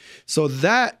 right? So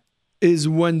that is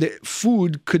when the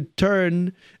food could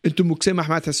turn into Mukseh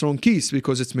Mahmat Hesron Kees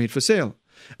because it's made for sale.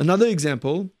 Another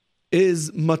example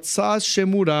is matzah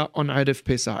shemura on Erev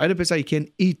Pesach. Erev Pesach, you can't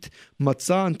eat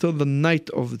matzah until the night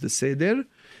of the Seder.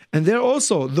 And there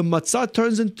also, the matzah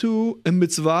turns into a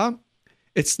mitzvah.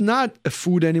 It's not a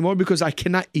food anymore because I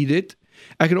cannot eat it.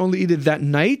 I can only eat it that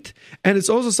night. And it's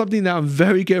also something that I'm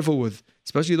very careful with.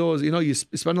 Especially those, you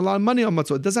spend a lot of money on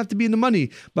matzah. It doesn't have to be in the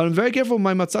money. But I'm very careful with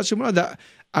my matzah shemura that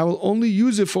I will only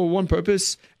use it for one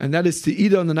purpose, and that is to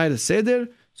eat it on the night of Seder.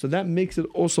 So that makes it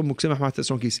also Mukseh Mahmat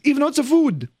Hesron Kees, even though it's a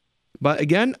food. But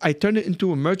again, I turn it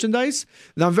into a merchandise,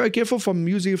 and I'm very careful from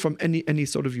using it from any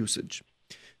sort of usage.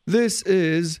 This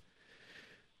is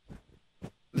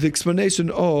the explanation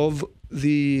of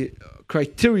the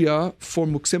criteria for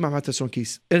Mukseh Mahmat Hesron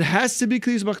Kees. It has to be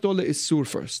Kees Machtol Issur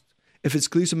first. If it's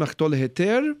Kees Machtol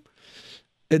Heter,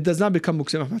 it does not become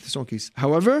Mukseh Mahmat Hesron Kees.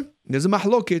 However, there's a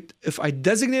mahloket. If I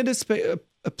designate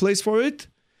a place for it,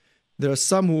 there are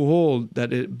some who hold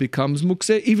that it becomes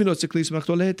Mukseh, even though it's a Kees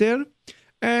Machtol Heter,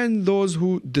 and those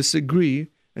who disagree,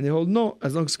 and they hold no,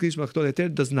 as long as Kees Machtol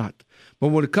Heter does not. But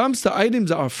when it comes to items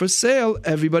that are for sale,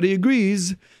 everybody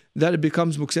agrees that it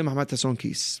becomes Mukseh Mahmat Hesron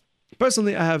Kees.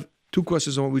 Personally, I have two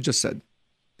questions on what we just said.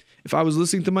 If I was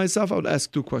listening to myself, I would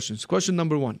ask two questions. Question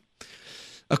number one.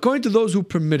 According to those who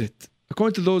permit it,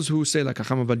 according to those who say like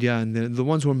Acham Abadia, and the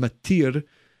ones who are matir,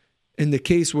 in the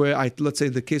case where I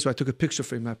took a picture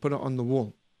frame, I put it on the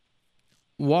wall.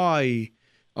 Why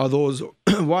are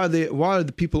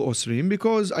the people osrim?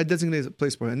 Because I designate a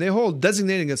place for it. And they hold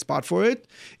designating a spot for it,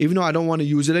 even though I don't want to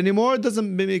use it anymore, it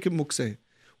doesn't make it mukseh.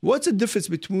 What's the difference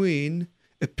between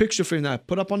a picture frame that I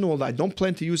put up on the wall that I don't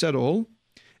plan to use at all,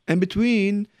 and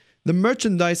between the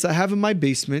merchandise I have in my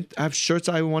basement, I have shirts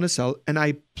I want to sell, and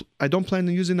I don't plan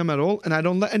on using them at all, and I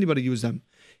don't let anybody use them.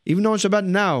 Even though on Shabbat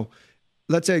now,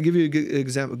 let's say I give you a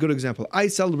good example. I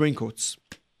sell raincoats.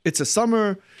 It's a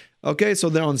summer, okay, so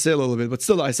they're on sale a little bit, but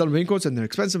still I sell raincoats and they're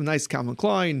expensive, nice Calvin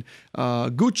Klein,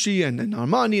 Gucci and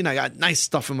Armani, and I got nice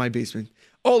stuff in my basement.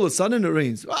 All of a sudden it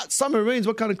rains. Summer rains,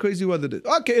 what kind of crazy weather it is?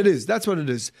 Okay, it is. That's what it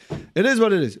is. It is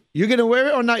what it is. You're going to wear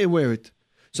it or not you wear it.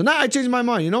 So now I changed my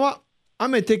mind. You know what? I'm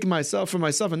going to take for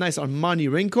myself a nice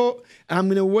Armani raincoat and I'm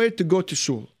going to wear it to go to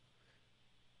shul.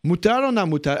 Mutar or not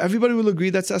mutar? Everybody will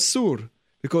agree that's asur.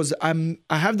 Because I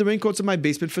have the raincoats in my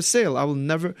basement for sale. I will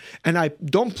never, and I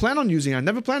don't plan on using them. I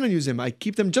never plan on using them. I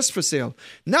keep them just for sale.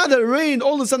 Now that it rained,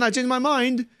 all of a sudden I changed my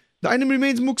mind. The item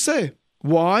remains mukseh.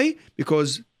 Why?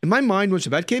 Because in my mind, when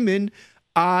Shabbat came in,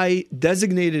 I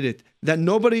designated it.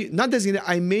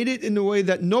 I made it in a way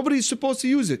that nobody's supposed to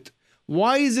use it.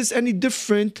 Why is this any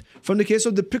different from the case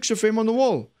of the picture frame on the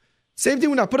wall? Same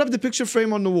thing when I put up the picture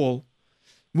frame on the wall.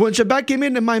 When Shabbat came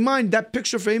in my mind, that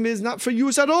picture frame is not for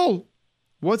use at all.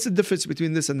 What's the difference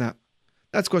between this and that?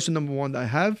 That's question number one that I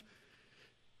have.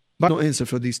 But no answer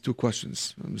for these two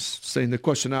questions. I'm just saying the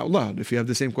question out loud. If you have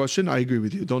the same question, I agree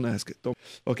with you. Don't ask it.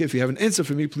 Okay, if you have an answer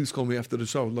for me, please call me after the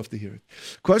show. I would love to hear it.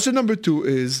 Question number two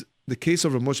is the case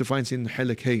of Moshe Feinstein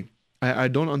Helek Hey. I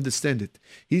don't understand it.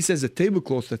 He says a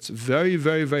tablecloth that's very,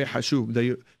 very, very hashub, that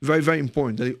you very, very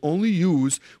important, that you only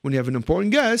use when you have an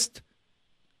important guest,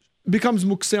 becomes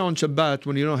mukseh on Shabbat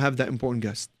when you don't have that important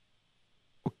guest.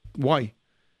 Why?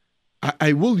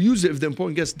 I will use it if the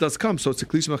important guest does come, so it's a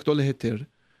klish machtol heter.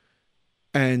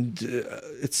 And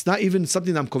it's not even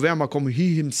something that Kovea Makom,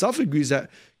 he himself agrees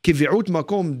that Kivi'ut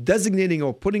Makom, designating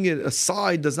or putting it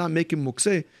aside, does not make him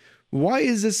Mukseh. Why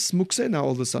is this Mukseh now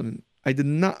all of a sudden? I did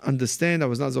not understand. I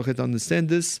was not zochet to understand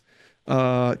this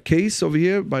case over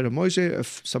here by the Moshe.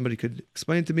 If somebody could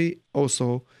explain to me,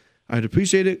 also, I'd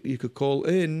appreciate it. You could call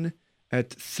in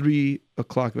at 3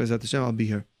 o'clock. I'll be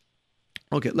here.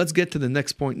 Okay, let's get to the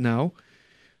next point now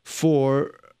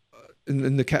for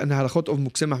in the halachot of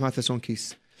Mukseh Mahmat Hesron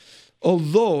Kees.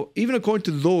 Although, even according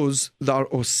to those that are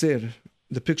osir,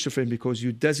 the picture frame, because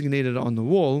you designated it on the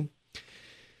wall,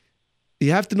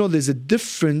 you have to know there's a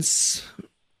difference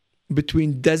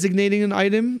between designating an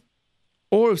item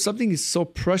or if something is so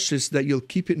precious that you'll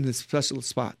keep it in a special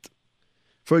spot.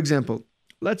 For example,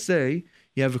 let's say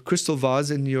you have a crystal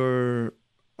vase in your...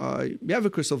 you have a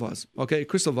crystal vase. Okay, a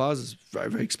crystal vase is very,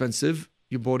 very expensive.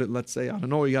 You bought it, let's say, I don't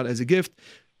know, you got it as a gift.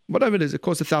 Whatever it is, it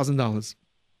costs $1,000.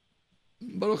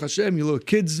 Baruch Hashem, your little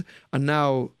kids are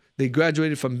now, they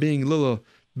graduated from being little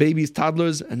babies,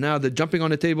 toddlers, and now they're jumping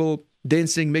on the table,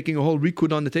 dancing, making a whole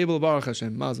rikud on the table. Baruch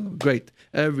Hashem, Mazel, great.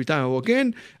 Every time I walk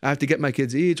in, I have to get my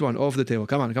kids, each one off the table.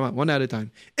 Come on, one at a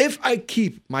time. If I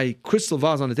keep my crystal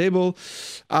vase on the table,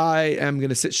 I am going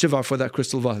to sit shiva for that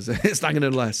crystal vase. It's not going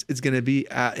to last. It's going to be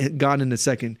gone in a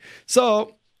second.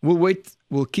 So we'll wait.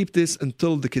 We'll keep this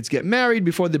until the kids get married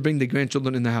before they bring the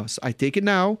grandchildren in the house. I take it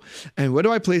now, and where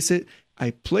do I place it?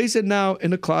 I place it now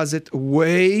in a closet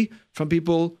away from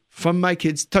people, from my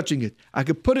kids touching it. I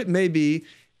could put it maybe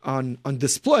on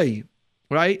display,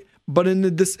 right? But in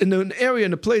an area,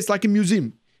 in a place like a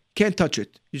museum, can't touch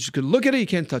it. You just could look at it, you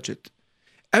can't touch it.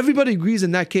 Everybody agrees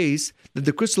in that case that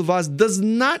the crystal vase does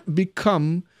not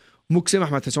become Mukseh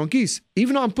Mahmat Hesron Kees,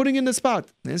 even though I'm putting in the spot.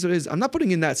 The answer is, I'm not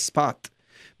putting in that spot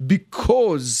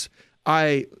because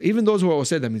even those who are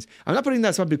said that means, I'm not putting in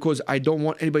that spot because I don't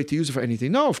want anybody to use it for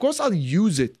anything. No, of course I'll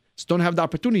use it. Just don't have the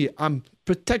opportunity. I'm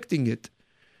protecting it.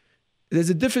 There's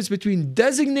a difference between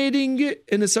designating it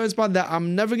in a certain spot that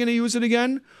I'm never going to use it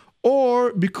again,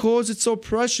 or because it's so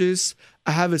precious,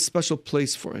 I have a special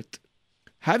place for it.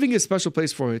 Having a special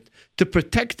place for it to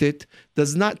protect it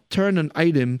does not turn an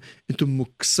item into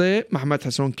Mukseh Mahmat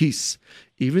Hesron Kees.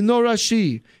 Even though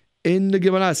Rashi in the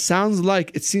Gemara seems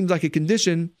like a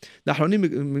condition, the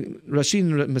Rashi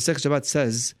in Masech Shabbat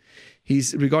says,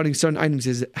 he's regarding certain items,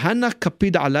 he says, Hana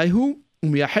kapid alayhu.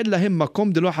 There's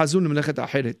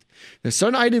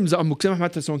certain items that are Mukseh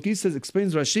Mahmat Hesron Kees,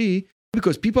 explains Rashi,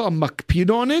 because people are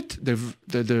makpid on it,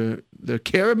 they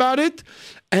care about it,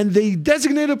 and they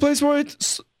designate a place for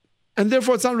it, and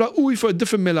therefore it's not ra'ui for a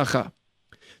different melacha.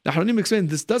 The Haranim explain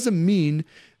this doesn't mean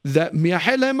that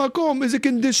miyahel makom is a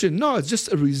condition. No, it's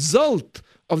just a result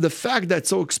of the fact that it's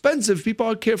so expensive, people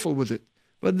are careful with it.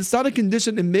 But it's not a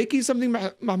condition in making something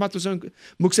Mukseh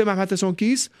Mahmat Hesron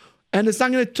Kees, and it's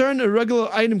not going to turn a regular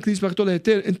item into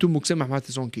Mukseh Mahmat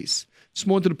Hesron Kees. Just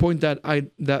wanted to point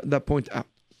that point out.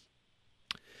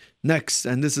 Next,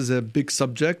 and this is a big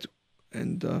subject,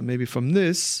 and maybe from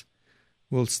this,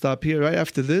 we'll stop here. Right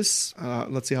after this,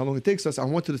 let's see how long it takes us. I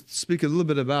wanted to speak a little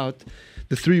bit about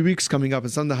the 3 weeks coming up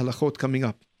and some of the halachot coming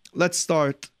up. Let's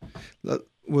start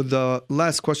with the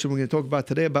last question we're going to talk about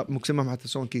today about Mukseh Mahmat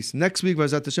Hesron Kees. Next week,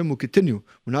 B'ezrat Hashem, we'll continue.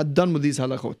 We're not done with these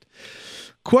halachot.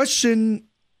 Question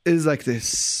is like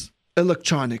this.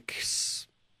 Electronics.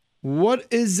 What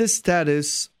is the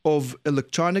status of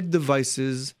electronic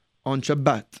devices on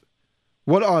Shabbat?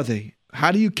 What are they?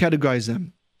 How do you categorize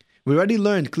them? We already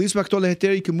learned, Kees B'Aktol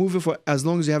Heter, you can move it for as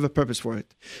long as you have a purpose for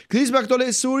it. Kees B'Aktol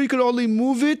Isur, you can only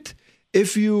move it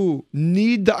if you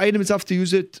need the item itself to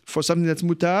use it for something that's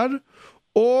mutar,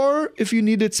 or if you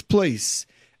need its place.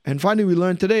 And finally, we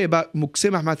learned today about Mukseh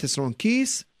Mahmat Hesron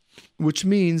Kees, which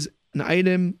means an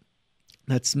item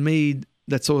that's made,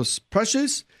 that's so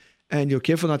precious, and you're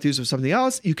careful not to use it for something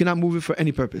else, you cannot move it for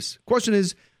any purpose. Question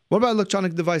is, what about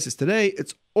electronic devices? Today,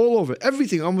 it's all over.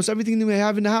 Everything, almost everything that we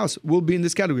have in the house will be in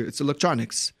this category. It's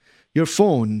electronics. Your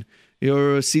phone,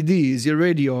 your CDs, your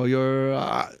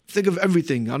radio, think of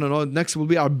everything. I don't know. Next will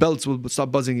be our belts will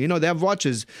start buzzing. You know, they have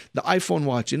watches, the iPhone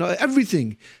watch, you know,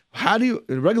 everything. How do you,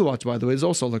 a regular watch, by the way, is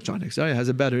also electronics. Right? It has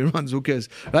a battery, it runs, who cares,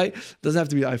 right? Doesn't have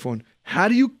to be iPhone. How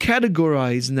do you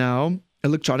categorize now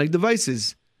electronic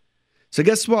devices? So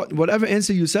guess what? Whatever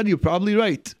answer you said, you're probably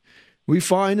right. We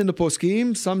find in the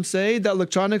poskim, some say that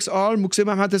electronics are Mukseh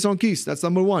Mahmat Hesron Kees. That's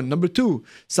number one. Number two,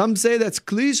 some say that's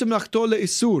Kli Shemlachto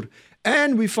Le'isur.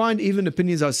 And we find even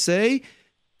opinions that say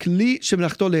Kli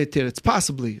Shemlachto Le'heter. It's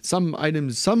possibly some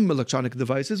items, some electronic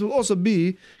devices will also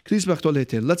be Kli Shemlachto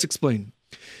Le'heter. Let's explain.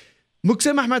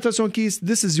 Mukseh Mahmat Hesron Kees,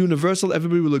 this is universal.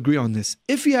 Everybody will agree on this.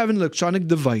 If you have an electronic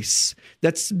device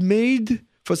that's made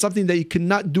for something that you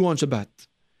cannot do on Shabbat,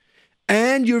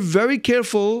 and you're very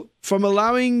careful from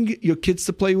allowing your kids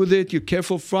to play with it, you're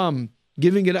careful from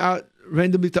giving it out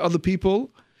randomly to other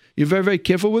people, you're very, very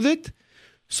careful with it,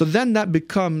 so then that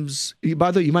becomes,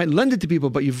 by the way, you might lend it to people,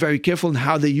 but you're very careful in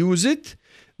how they use it,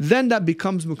 then that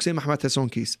becomes Mukseh Mahmat Hesron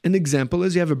Kees. An example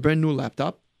is you have a brand new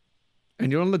laptop,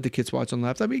 and you don't let the kids watch on the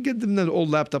laptop. You get them an old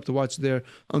laptop to watch their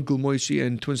Uncle Moishi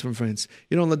and Twins from France.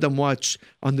 You don't let them watch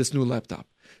on this new laptop.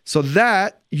 So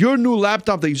that, your new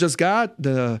laptop that you just got,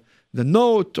 the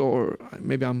Note, or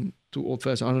maybe I'm too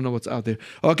old-fashioned, I don't know what's out there.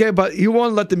 Okay, but you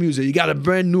won't let them use it. You got a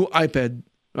brand new iPad,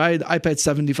 right? The iPad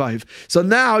 75. So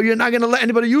now you're not going to let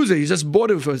anybody use it. You just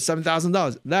bought it for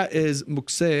 $7,000. That is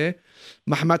Mukseh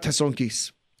Mahmat Hesron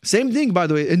Kees. Same thing, by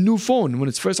the way, a new phone when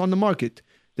it's first on the market.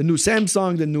 The new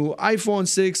Samsung, the new iPhone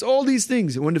 6, all these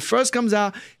things. When it first comes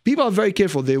out, people are very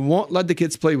careful. They won't let the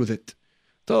kids play with it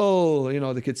till,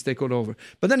 the kids take it over.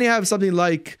 But then you have something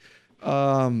like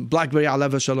BlackBerry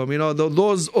Aleva Shalom,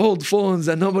 those old phones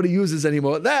that nobody uses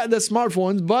anymore. They're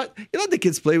smartphones, but you let the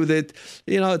kids play with it.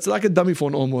 It's like a dummy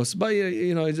phone almost, but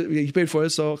you paid for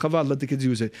it, so chavad, let the kids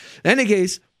use it. In any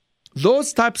case,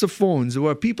 those types of phones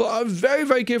where people are very,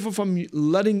 very careful from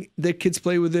letting their kids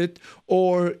play with it,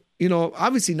 or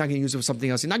obviously not going to use it for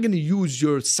something else. You're not going to use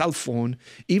your cell phone,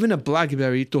 even a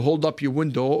BlackBerry, to hold up your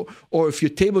window, or if your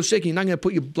table's shaking, you're not going to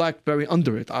put your BlackBerry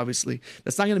under it, obviously.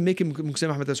 That's not going to make him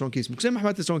Mukseh Mahmat Hesron Kees. Mukseh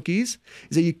Mahmat Hesron Kees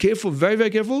is that you're careful, very,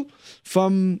 very careful,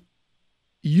 from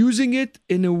using it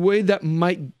in a way that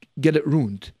might get it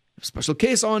ruined. A special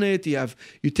case on it,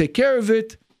 you take care of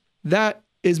it. That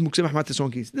is Mukseh Mahmat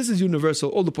Hesron Kees. This is universal.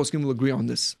 All the poskim will agree on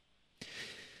this.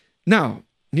 Now,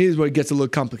 here's where it gets a little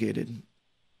complicated.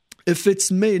 If it's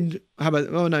made,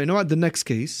 the next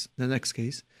case.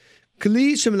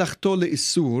 Kli Shemlachto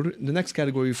Le'isur, the next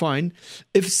category you find,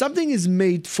 if something is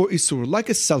made for Isur, like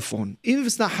a cell phone, even if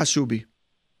it's not Hashubi,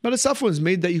 but a cell phone is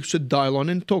made that you should dial on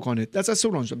and talk on it, that's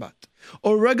Isur on Shabbat.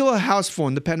 Or a regular house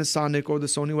phone, the Panasonic or the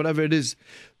Sony, whatever it is,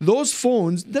 those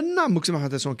phones, they're not Mukseh Mahmat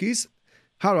Hesron Kees.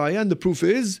 Haraya, and the proof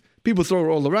is, people throw it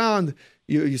all around.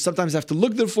 You sometimes have to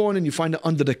look at their phone and you find it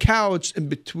under the couch, in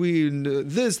between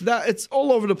this, that. It's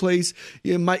all over the place.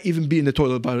 It might even be in the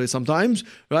toilet, by the way, sometimes,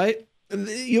 right?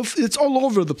 It's all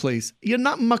over the place. You're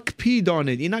not makpid on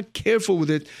it. You're not careful with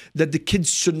it, that the kids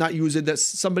should not use it, that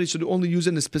somebody should only use it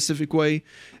in a specific way.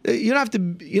 You don't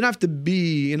have to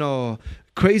be,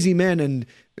 crazy man and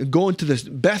go into the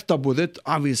bathtub with it,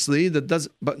 obviously.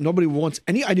 But nobody wants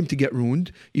any item to get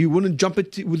ruined. You wouldn't jump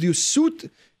with your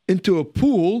suit into a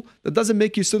pool. That doesn't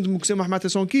make you still Mukseh Mahmat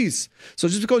Hesron Kees. So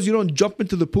just because you don't jump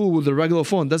into the pool with a regular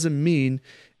phone doesn't mean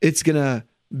it's going to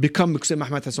become Mukseh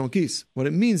Mahmat Hesron Kees. What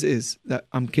it means is that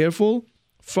I'm careful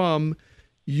to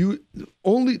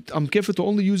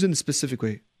only use it in a specific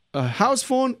way. A house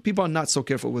phone, people are not so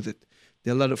careful with it.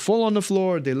 They let it fall on the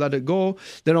floor, they let it go.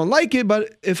 They don't like it,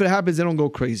 but if it happens, they don't go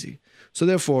crazy. So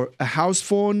therefore, a house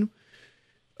phone,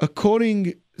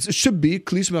 it should be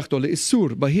Kli Shemlachto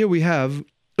Le'isur. But here we have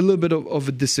a little bit of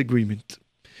a disagreement.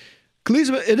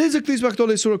 It is a Kli Shemlachto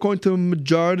Le'isur according to the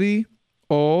majority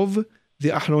of the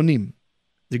Ahronim,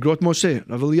 the Grot Moshe,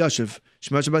 Rav Elyashiv,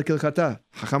 Shema Shabbat Kilchata,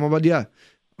 Chacham Ovadia,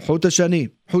 Hut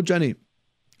Shani,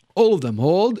 all of them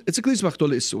hold it's a Klis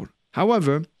Machtol Isur.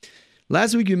 However,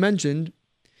 last week you mentioned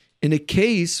in a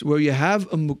case where you have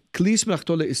a Klis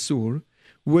Machtol Isur,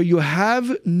 where you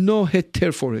have no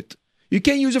heter for it. You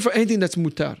can't use it for anything that's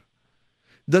mutar.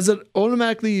 Does it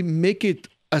automatically make it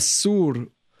asur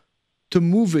to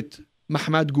move it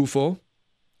mahmad gufo?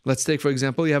 Let's take, for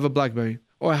example, you have a BlackBerry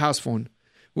or a house phone.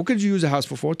 What could you use a house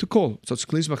phone for? To call. So it's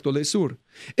klis machtol isur.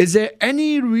 Is there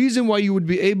any reason why you would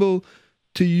be able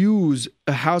to use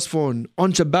a house phone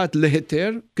on Shabbat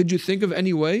leheter? Could you think of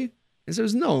any way? He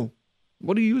says, no.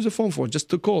 What do you use a phone for? Just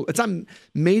to call. It's not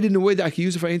made in a way that I can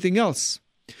use it for anything else.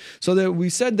 So we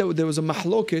said that there was a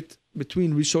mahloket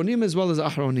between Rishonim as well as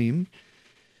Ahronim.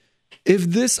 If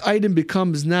this item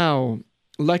becomes now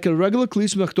like a regular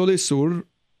klis machtol isur,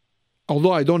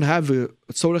 although I don't have a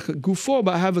tzorech gufo,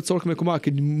 but I have a tzorech mekumah, I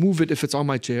can move it if it's on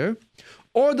my chair.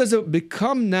 Or does it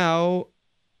become now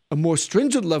a more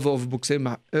stringent level of mukseh,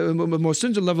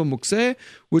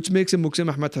 which makes it mukseh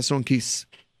mahmat Hesron Kees?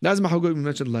 That's mahalgot we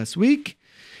mentioned last week,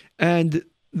 and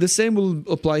the same will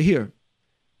apply here.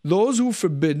 Those who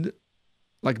forbid,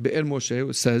 like Be'er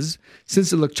Moshe says,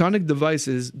 since electronic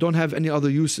devices don't have any other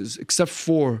uses except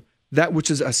for that which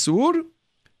is asur,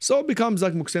 so it becomes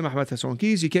like Mukseh Mahmat Hesron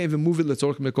Kees. You can't even move it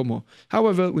letzorech mekomo.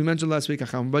 However, we mentioned last week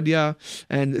Acham Badia,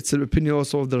 and it's an opinion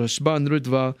also of the Rashba and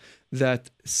Ritva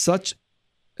that such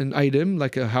an item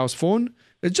like a house phone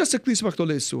is just a klis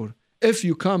machtol isur. If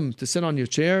you come to sit on your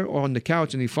chair or on the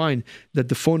couch and you find that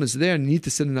the phone is there and you need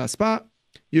to sit in that spot,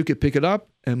 you can pick it up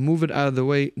and move it out of the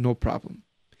way, no problem.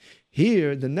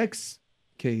 Here, the next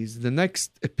case, the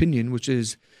next opinion, which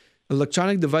is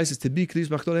electronic devices to be klis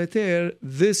machtol heter,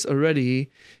 this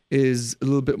already is a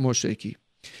little bit more shaky.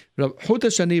 Hut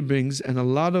Shani brings, and a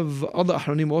lot of other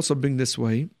Ahronim also bring this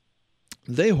way,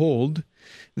 they hold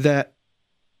that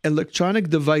electronic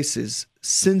devices,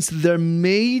 since they're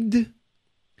made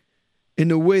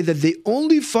in a way that they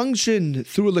only function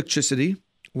through electricity,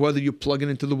 whether you plug it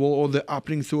into the wall or they're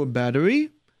operating through a battery,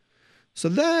 so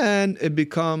then it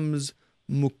becomes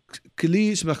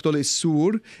klis machtol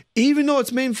isur, even though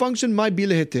its main function might be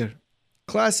leheter.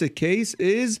 Classic case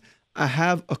is I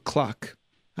have a clock.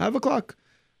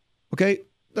 Okay?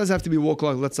 Doesn't have to be a wall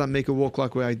clock. Let's not make a wall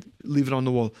clock where I leave it on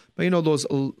the wall. But you know those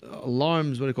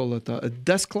alarms, what do you call it? A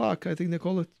desk clock, I think they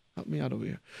call it. Help me out over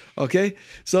here. Okay?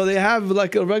 So they have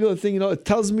like a regular thing, it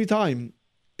tells me time.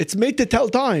 It's made to tell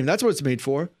time. That's what it's made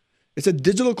for. It's a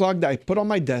digital clock that I put on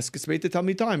my desk. It's made to tell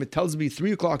me time. It tells me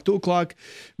 3 o'clock, 2 o'clock.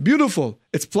 Beautiful.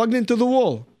 It's plugged into the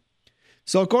wall.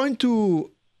 So according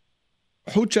to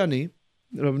Hut Shani,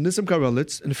 Rabbi Nissim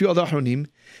Karelitz, and a few other Ahronim,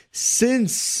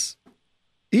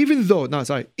 even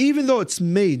though it's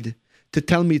made to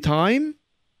tell me time,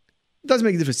 it doesn't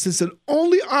make a difference. Since it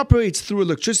only operates through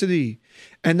electricity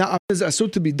and that is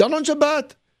assumed to be done on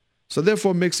Shabbat, so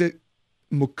therefore makes it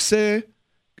mukseh,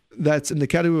 that's in the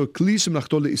category of klis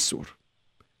machtol isur.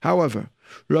 However,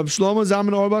 Rab Shlomo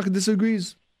Zalman Auerbach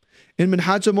disagrees. In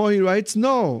Minhaj Shamo he writes,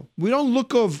 no, we don't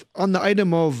look on the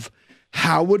item of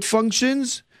how it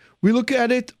functions. We look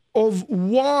at it of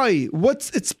why. What's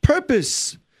its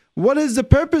purpose? What is the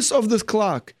purpose of this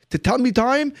clock? To tell me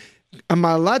time? Am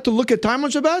I allowed to look at time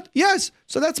on Shabbat? Yes.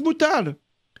 So that's mutar.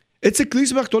 It's a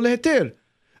klis machtol heter.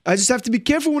 I just have to be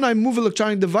careful when I move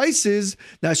electronic devices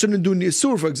that I shouldn't do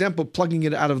nisur. For example, plugging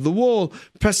it out of the wall,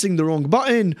 pressing the wrong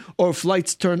button, or if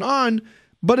lights turn on.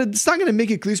 But it's not going to make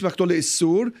it klis machtol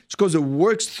isur because it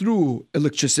works through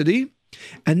electricity.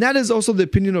 And that is also the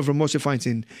opinion of Rav Moshe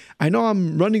Feinstein. I know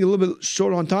I'm running a little bit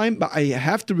short on time, but I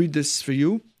have to read this for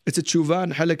you. It's a tshuva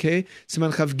and halakeh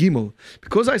siman chav gimel,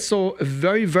 because I saw a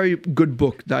very, very good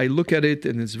book that I look at it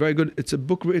and it's very good. It's a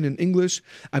book written in English.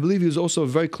 I believe he was also a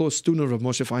very close student of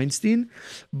Moshe Feinstein,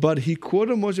 but he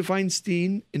quoted Moshe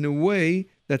Feinstein in a way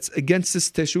that's against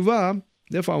this teshuvah.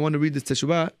 Therefore, I want to read this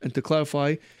teshuvah and to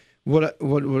clarify what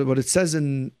it says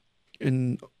in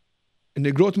the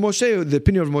Grot Moshe, the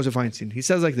opinion of Moshe Feinstein. He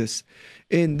says like this.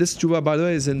 In this teshuvah, by the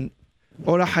way, is in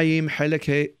Ora Hayim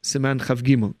halakeh siman chav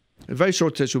gimel. A very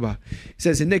short teshuvah. He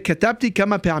says,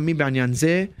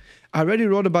 I already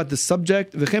wrote about the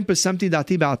subject.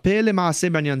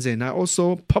 And I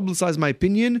also publicized my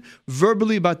opinion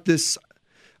verbally about this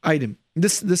item,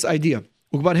 this idea.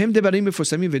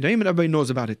 Everybody knows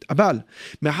about it.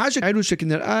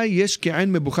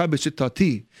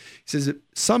 He says,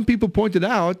 some people pointed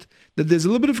out that there's a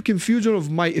little bit of confusion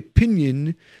of my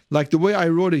opinion, like the way I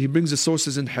wrote it. He brings the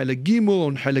sources in Halak Gimel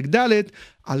or Halak Dalet.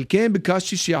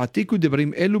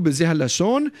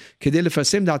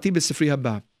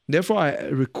 Therefore, I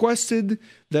requested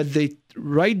that they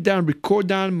record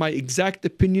down my exact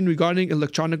opinion regarding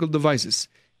electronic devices.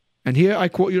 And here I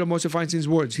quote you Rabbi Moshe Feinstein's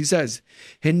words. He says,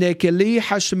 "Hinne keli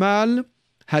hashmal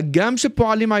hagam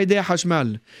shepoalim aydei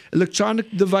hashmal."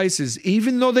 Electronic devices,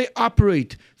 even though they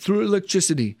operate through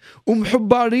electricity,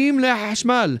 umhubarim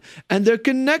lehashmal, and they're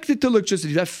connected to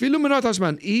electricity. Afilu minat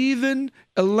hashmal, even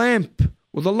a lamp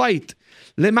with a light.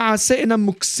 Lema'aseh ina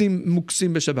muksim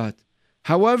b'Shabbat.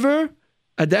 However,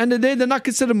 at the end of the day, they're not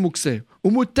considered mukseh.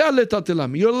 Umutar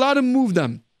letatilam. You're allowed to move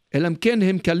them. Elam ken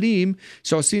hem kelim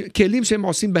kelim shem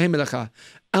osim bahem melacha.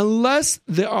 Unless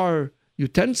there are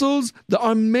utensils that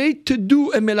are made to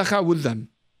do a melacha with them.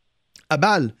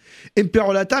 Abal, in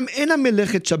pe'olatam ena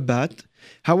melechet Shabbat.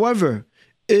 However,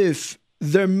 if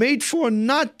they're made for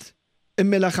not a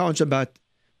melacha on Shabbat,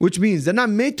 which means they're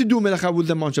not made to do melacha with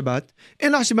them on Shabbat,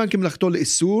 אין החשיבן כמלאכתו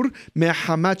לאיסור,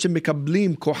 מהחמת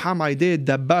שמקבלים כוחם על ידי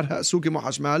דבר האסור כמו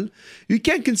חשמל. You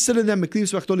can't consider them מקבלים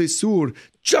שמלאכתו לאיסור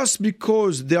just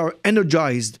because they are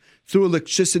energized through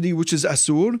electricity, which is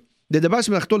asur. The דבר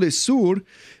שמלאכתו לאיסור,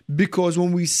 because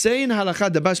when we say in halakha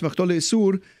דבר שמלאכתו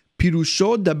לאיסור,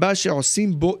 פירושו דבר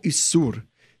שעושים בו איסור.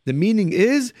 The meaning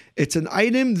is, it's an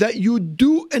item that you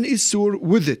do an isur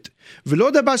with it.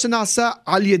 ולא דבר שנעשה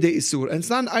על ידי isur. And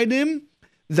it's not an item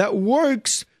that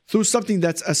works through something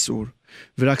that's asur.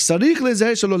 ורק צריך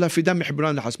לזהר שלא להפרידם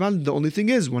מחברן לחשמל. The only thing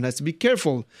is, one has to be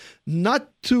careful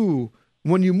not to,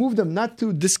 when you move them, not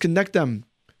to disconnect them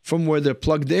from where they're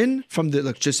plugged in, from the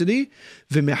electricity.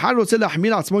 ומחר רוצה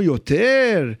להחמיר עצמו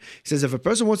יותר. He says, if a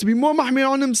person wants to be more מחמיר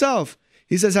on himself,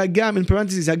 he says, Hagam, in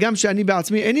parentheses, Hagam she'ani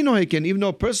ba'atzmi, any nohekin, even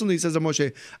though personally, says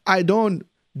Moshe, I don't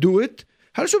do it.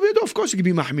 Of course, it can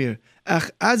be mahmir.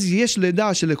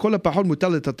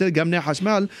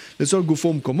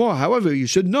 However, you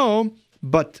should know,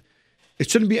 but it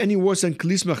shouldn't be any worse than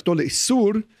klis machtol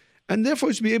isur, and therefore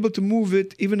you should be able to move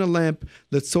it, even a lamp,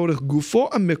 letzorech gufo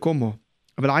am mekomo.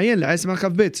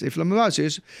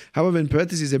 However, in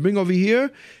parentheses, they bring over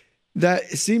here that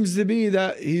it seems to be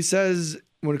that he says,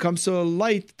 when it comes to a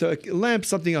light, to a lamp,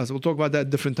 something else. We'll talk about that at a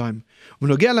different time.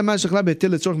 Also,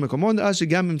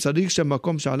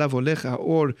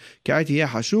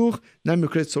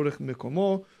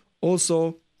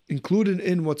 included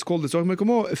in what's called the tzorech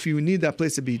mekomo, if you need that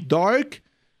place to be dark,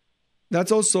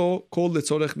 that's also called the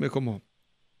tzorech mekomo.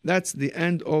 That's the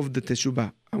end of the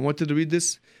teshubah. I wanted to read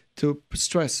this to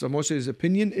stress. So Moshe's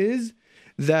opinion is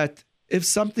that if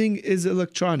something is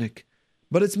electronic,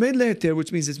 but it's made leheter,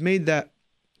 which means it's made that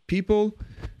people,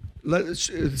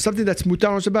 something that's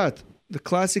mutar on Shabbat. The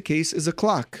classic case is a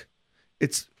clock.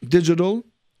 It's digital,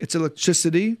 it's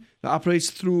electricity that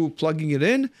operates through plugging it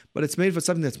in, but it's made for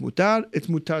something that's mutar. It's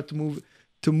mutar to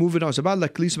move it on Shabbat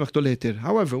like klis machtol heter.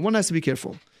 However, one has to be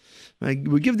careful.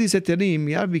 We give these heterim,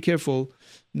 you have to be careful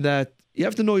that you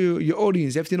have to know your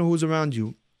audience, you have to know who's around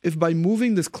you. If by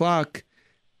moving this clock,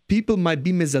 people might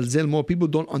be mezalzel more. People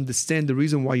don't understand the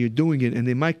reason why you're doing it, and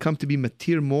they might come to be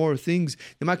matir more things.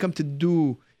 They might come to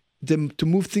do them to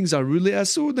move things are really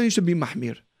asur. Then you should be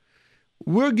mahmir.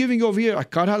 We're giving over here a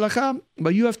kar halakha,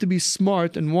 but you have to be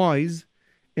smart and wise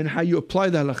in how you apply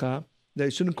the halakha. That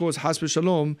it shouldn't cause has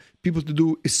v'shalom people to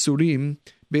do isurim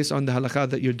based on the halakha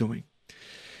that you're doing.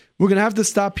 We're gonna have to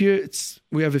stop here.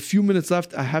 We have a few minutes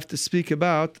left. I have to speak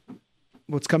about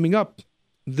what's coming up.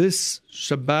 This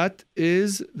Shabbat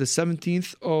is the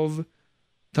 17th of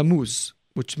Tammuz,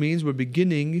 which means we're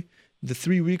beginning the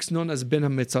 3 weeks known as Ben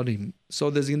HaMetzarim. So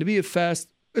there's going to be a fast.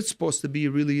 It's supposed to be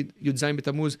really Yud Zayin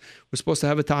B'Tammuz. We're supposed to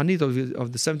have a ta'anit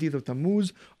of the 17th of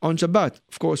Tammuz on Shabbat.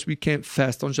 Of course, we can't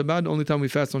fast on Shabbat. The only time we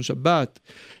fast on Shabbat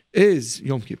is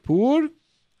Yom Kippur.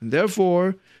 And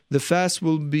therefore, the fast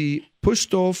will be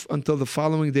pushed off until the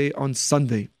following day on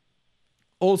Sunday.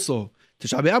 Also,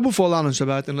 Tisha B'Av will fall out on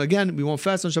Shabbat, and again, we won't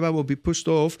fast on Shabbat, will be pushed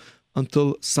off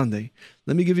until Sunday.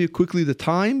 Let me give you quickly the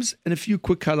times and a few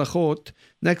quick halachot.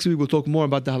 Next week, we'll talk more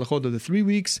about the halachot of the 3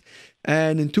 weeks,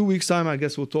 and in 2 weeks' time, I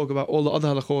guess we'll talk about all the other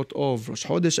halachot of Rosh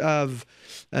Chodesh Av,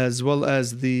 as well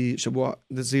as the Shavuot.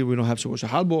 This year, we don't have Shavuot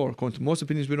Halbor. According to most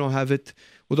opinions, we don't have it.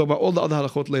 We'll talk about all the other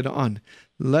halachot later on.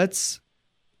 Let's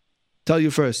tell you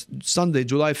first, Sunday,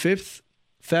 July 5th,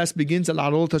 fast begins at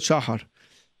Arot HaShahar.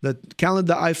 The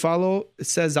calendar I follow, it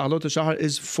says Alot HaShahar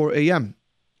is 4 a.m.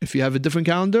 If you have a different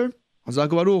calendar, Hazak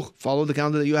Baruch, follow the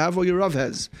calendar that you have or your Rav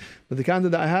has. But the calendar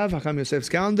that I have, Hakam Yosef's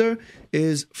calendar,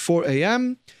 is 4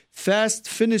 a.m. Fast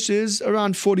finishes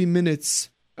around 40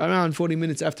 minutes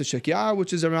after Shekiah,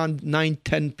 which is around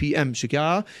 9-10 p.m.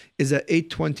 Shekiah is at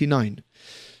 8:29.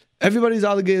 Everybody's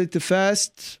obligated to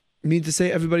fast, meaning to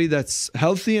say everybody that's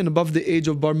healthy and above the age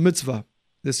of bar mitzvah.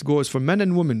 This goes for men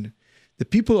and women. The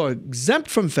people who are exempt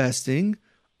from fasting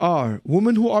are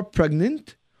women who are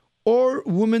pregnant or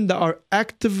women that are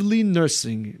actively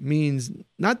nursing. Means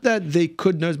not that they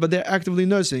could nurse, but they're actively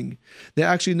nursing. They're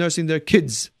actually nursing their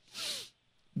kids.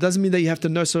 Doesn't mean that you have to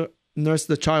nurse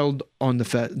the child on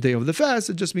the day of the fast.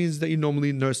 It just means that you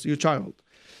normally nurse your child.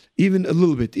 Even a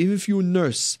little bit. Even if you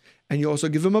nurse and you also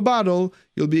give him a bottle,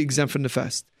 you'll be exempt from the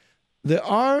fast. There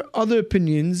are other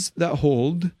opinions that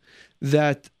hold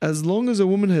that as long as a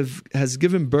woman has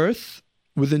given birth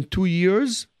within 2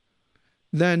 years,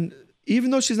 then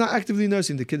even though she's not actively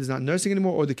nursing, the kid is not nursing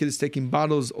anymore, or the kid is taking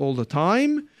bottles all the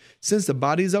time, since the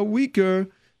bodies are weaker,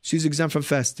 she's exempt from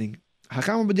fasting.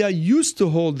 Hakam Abadia used to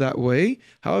hold that way.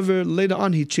 However, later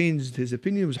on he changed his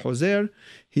opinion. It was Hoser.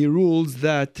 He rules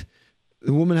that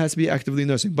the woman has to be actively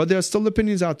nursing. But there are still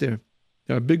opinions out there.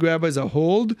 There are big rabbis that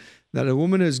hold that a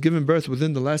woman has given birth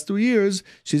within the last 2 years,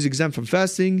 she's exempt from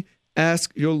fasting.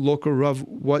 Ask your local Rav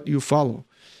what you follow.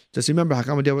 Just remember,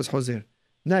 Hakam Abadia was Hoser.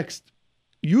 Next,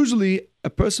 usually a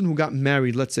person who got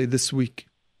married, let's say this week,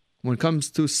 when it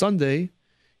comes to Sunday,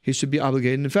 he should be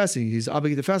obligated in fasting. He's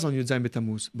obligated to fast on Yud Zayin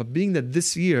B'Tammuz. But being that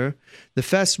this year, the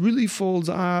fast really falls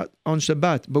out on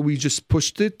Shabbat, but we just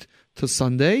pushed it to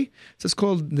Sunday, so it's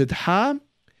called Nidha.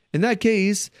 In that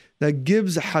case, that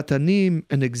gives Hatanim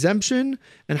an exemption.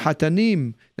 And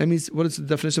Hatanim, that means, what is the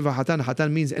definition of a Hatan?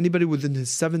 Hatan means anybody within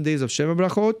his 7 days of Sheva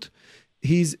Brachot,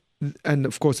 and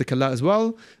of course the Kala as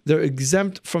well, they're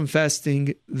exempt from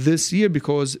fasting this year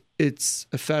because it's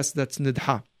a fast that's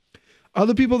Nidha.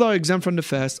 Other people that are exempt from the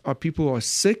fast are people who are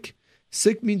sick.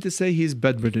 Sick means to say he's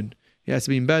bedridden. He has to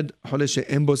be in bed.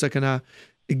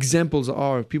 Examples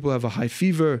are people who have a high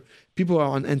fever, people who are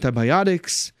on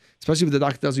antibiotics, especially if the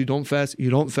doctor tells you don't fast, you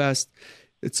don't fast.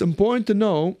 It's important to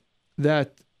know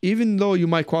that even though you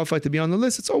might qualify to be on the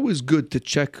list, it's always good to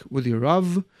check with your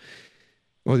Rav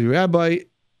or your rabbi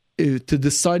to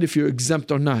decide if you're exempt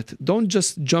or not. Don't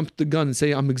just jump the gun and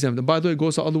say, I'm exempt. And by the way, it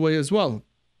goes the other way as well.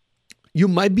 You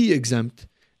might be exempt,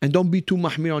 and don't be too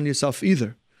mahmir on yourself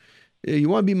either. You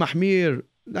want to be mahmir,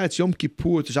 that's Yom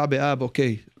Kippur, Tisha B'Av,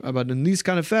 okay. But in these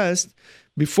kind of fast,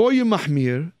 before you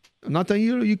mahmir, not that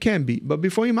you can be, but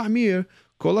before you mahmir,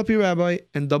 call up your rabbi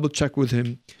and double check with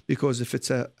him. Because if it's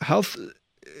a health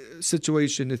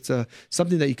situation, it's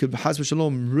something that you could, Haz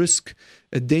v'Shalom, risk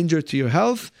a danger to your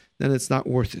health, then it's not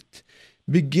worth it.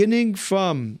 Beginning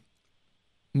from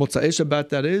Motzei Shabbat,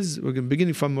 that is, we're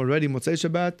beginning from already Motzei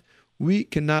Shabbat, we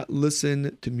cannot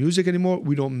listen to music anymore.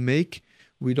 We don't make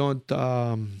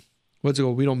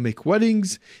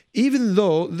weddings, even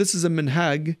though this is a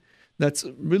minhag that's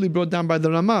really brought down by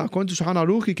the Rama. According to Shulchan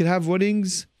Aruch, you can have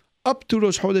weddings up to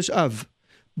Rosh Chodesh Av.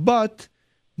 But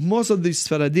most of these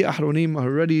Sfaradi Ahronim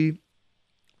already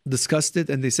discussed it,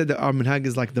 and they said that our minhag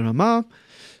is like the Rama,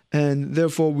 and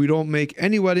therefore we don't make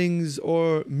any weddings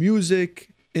or music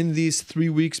in these 3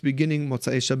 weeks beginning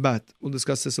Motzei Shabbat. We'll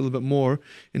discuss this a little bit more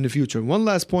in the future. One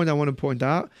last point I want to point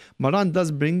out. Maran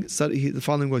does bring the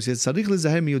following words. He says, Sarich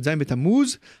lezaher miyud zayin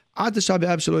b'Tammuz ad Tisha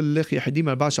B'Av shelo yilech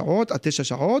yechidim 4 sha'ot ad 9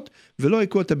 sha'ot v'lo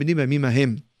yikru tabinim b'yamim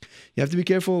hahem. You have to be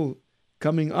careful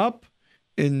coming up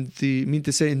in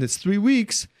this 3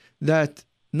 weeks that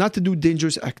not to do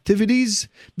dangerous activities,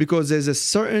 because there's a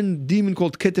certain demon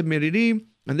called Keteb Meriri,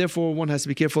 and therefore one has to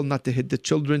be careful not to hit the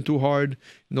children too hard.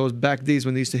 In those back days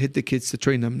when they used to hit the kids to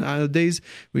train them. Nowadays,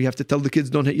 we have to tell the kids,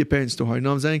 don't hit your parents too hard. You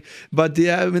know what I'm saying? But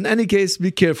in any case,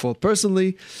 be careful.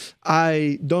 Personally,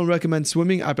 I don't recommend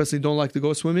swimming. I personally don't like to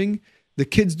go swimming. The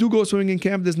kids do go swimming in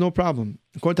camp. There's no problem.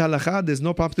 According to halakha, there's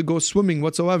no problem to go swimming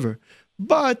whatsoever.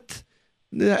 But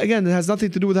again, it has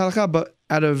nothing to do with halakha. But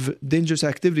out of dangerous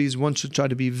activities, one should try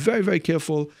to be very, very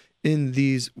careful in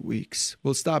these weeks.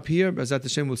 We'll stop here. B'ezrat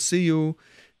Hashem, we'll see you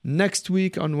next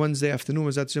week on Wednesday afternoon.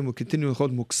 B'ezrat Hashem, we'll continue with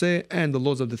Chod Mukseh and the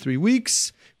laws of the 3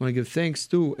 weeks. I want to give thanks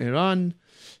to Iran,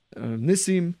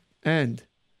 Nissim, and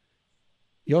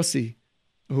Yossi,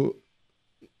 who,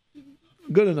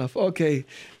 good enough, okay,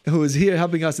 who is here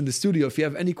helping us in the studio. If you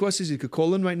have any questions, you could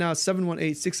call in right now,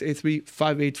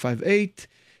 718-683-5858,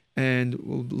 and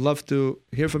we'll love to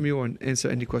hear from you and answer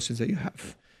any questions that you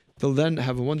have. Till then,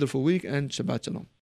 have a wonderful week and Shabbat Shalom.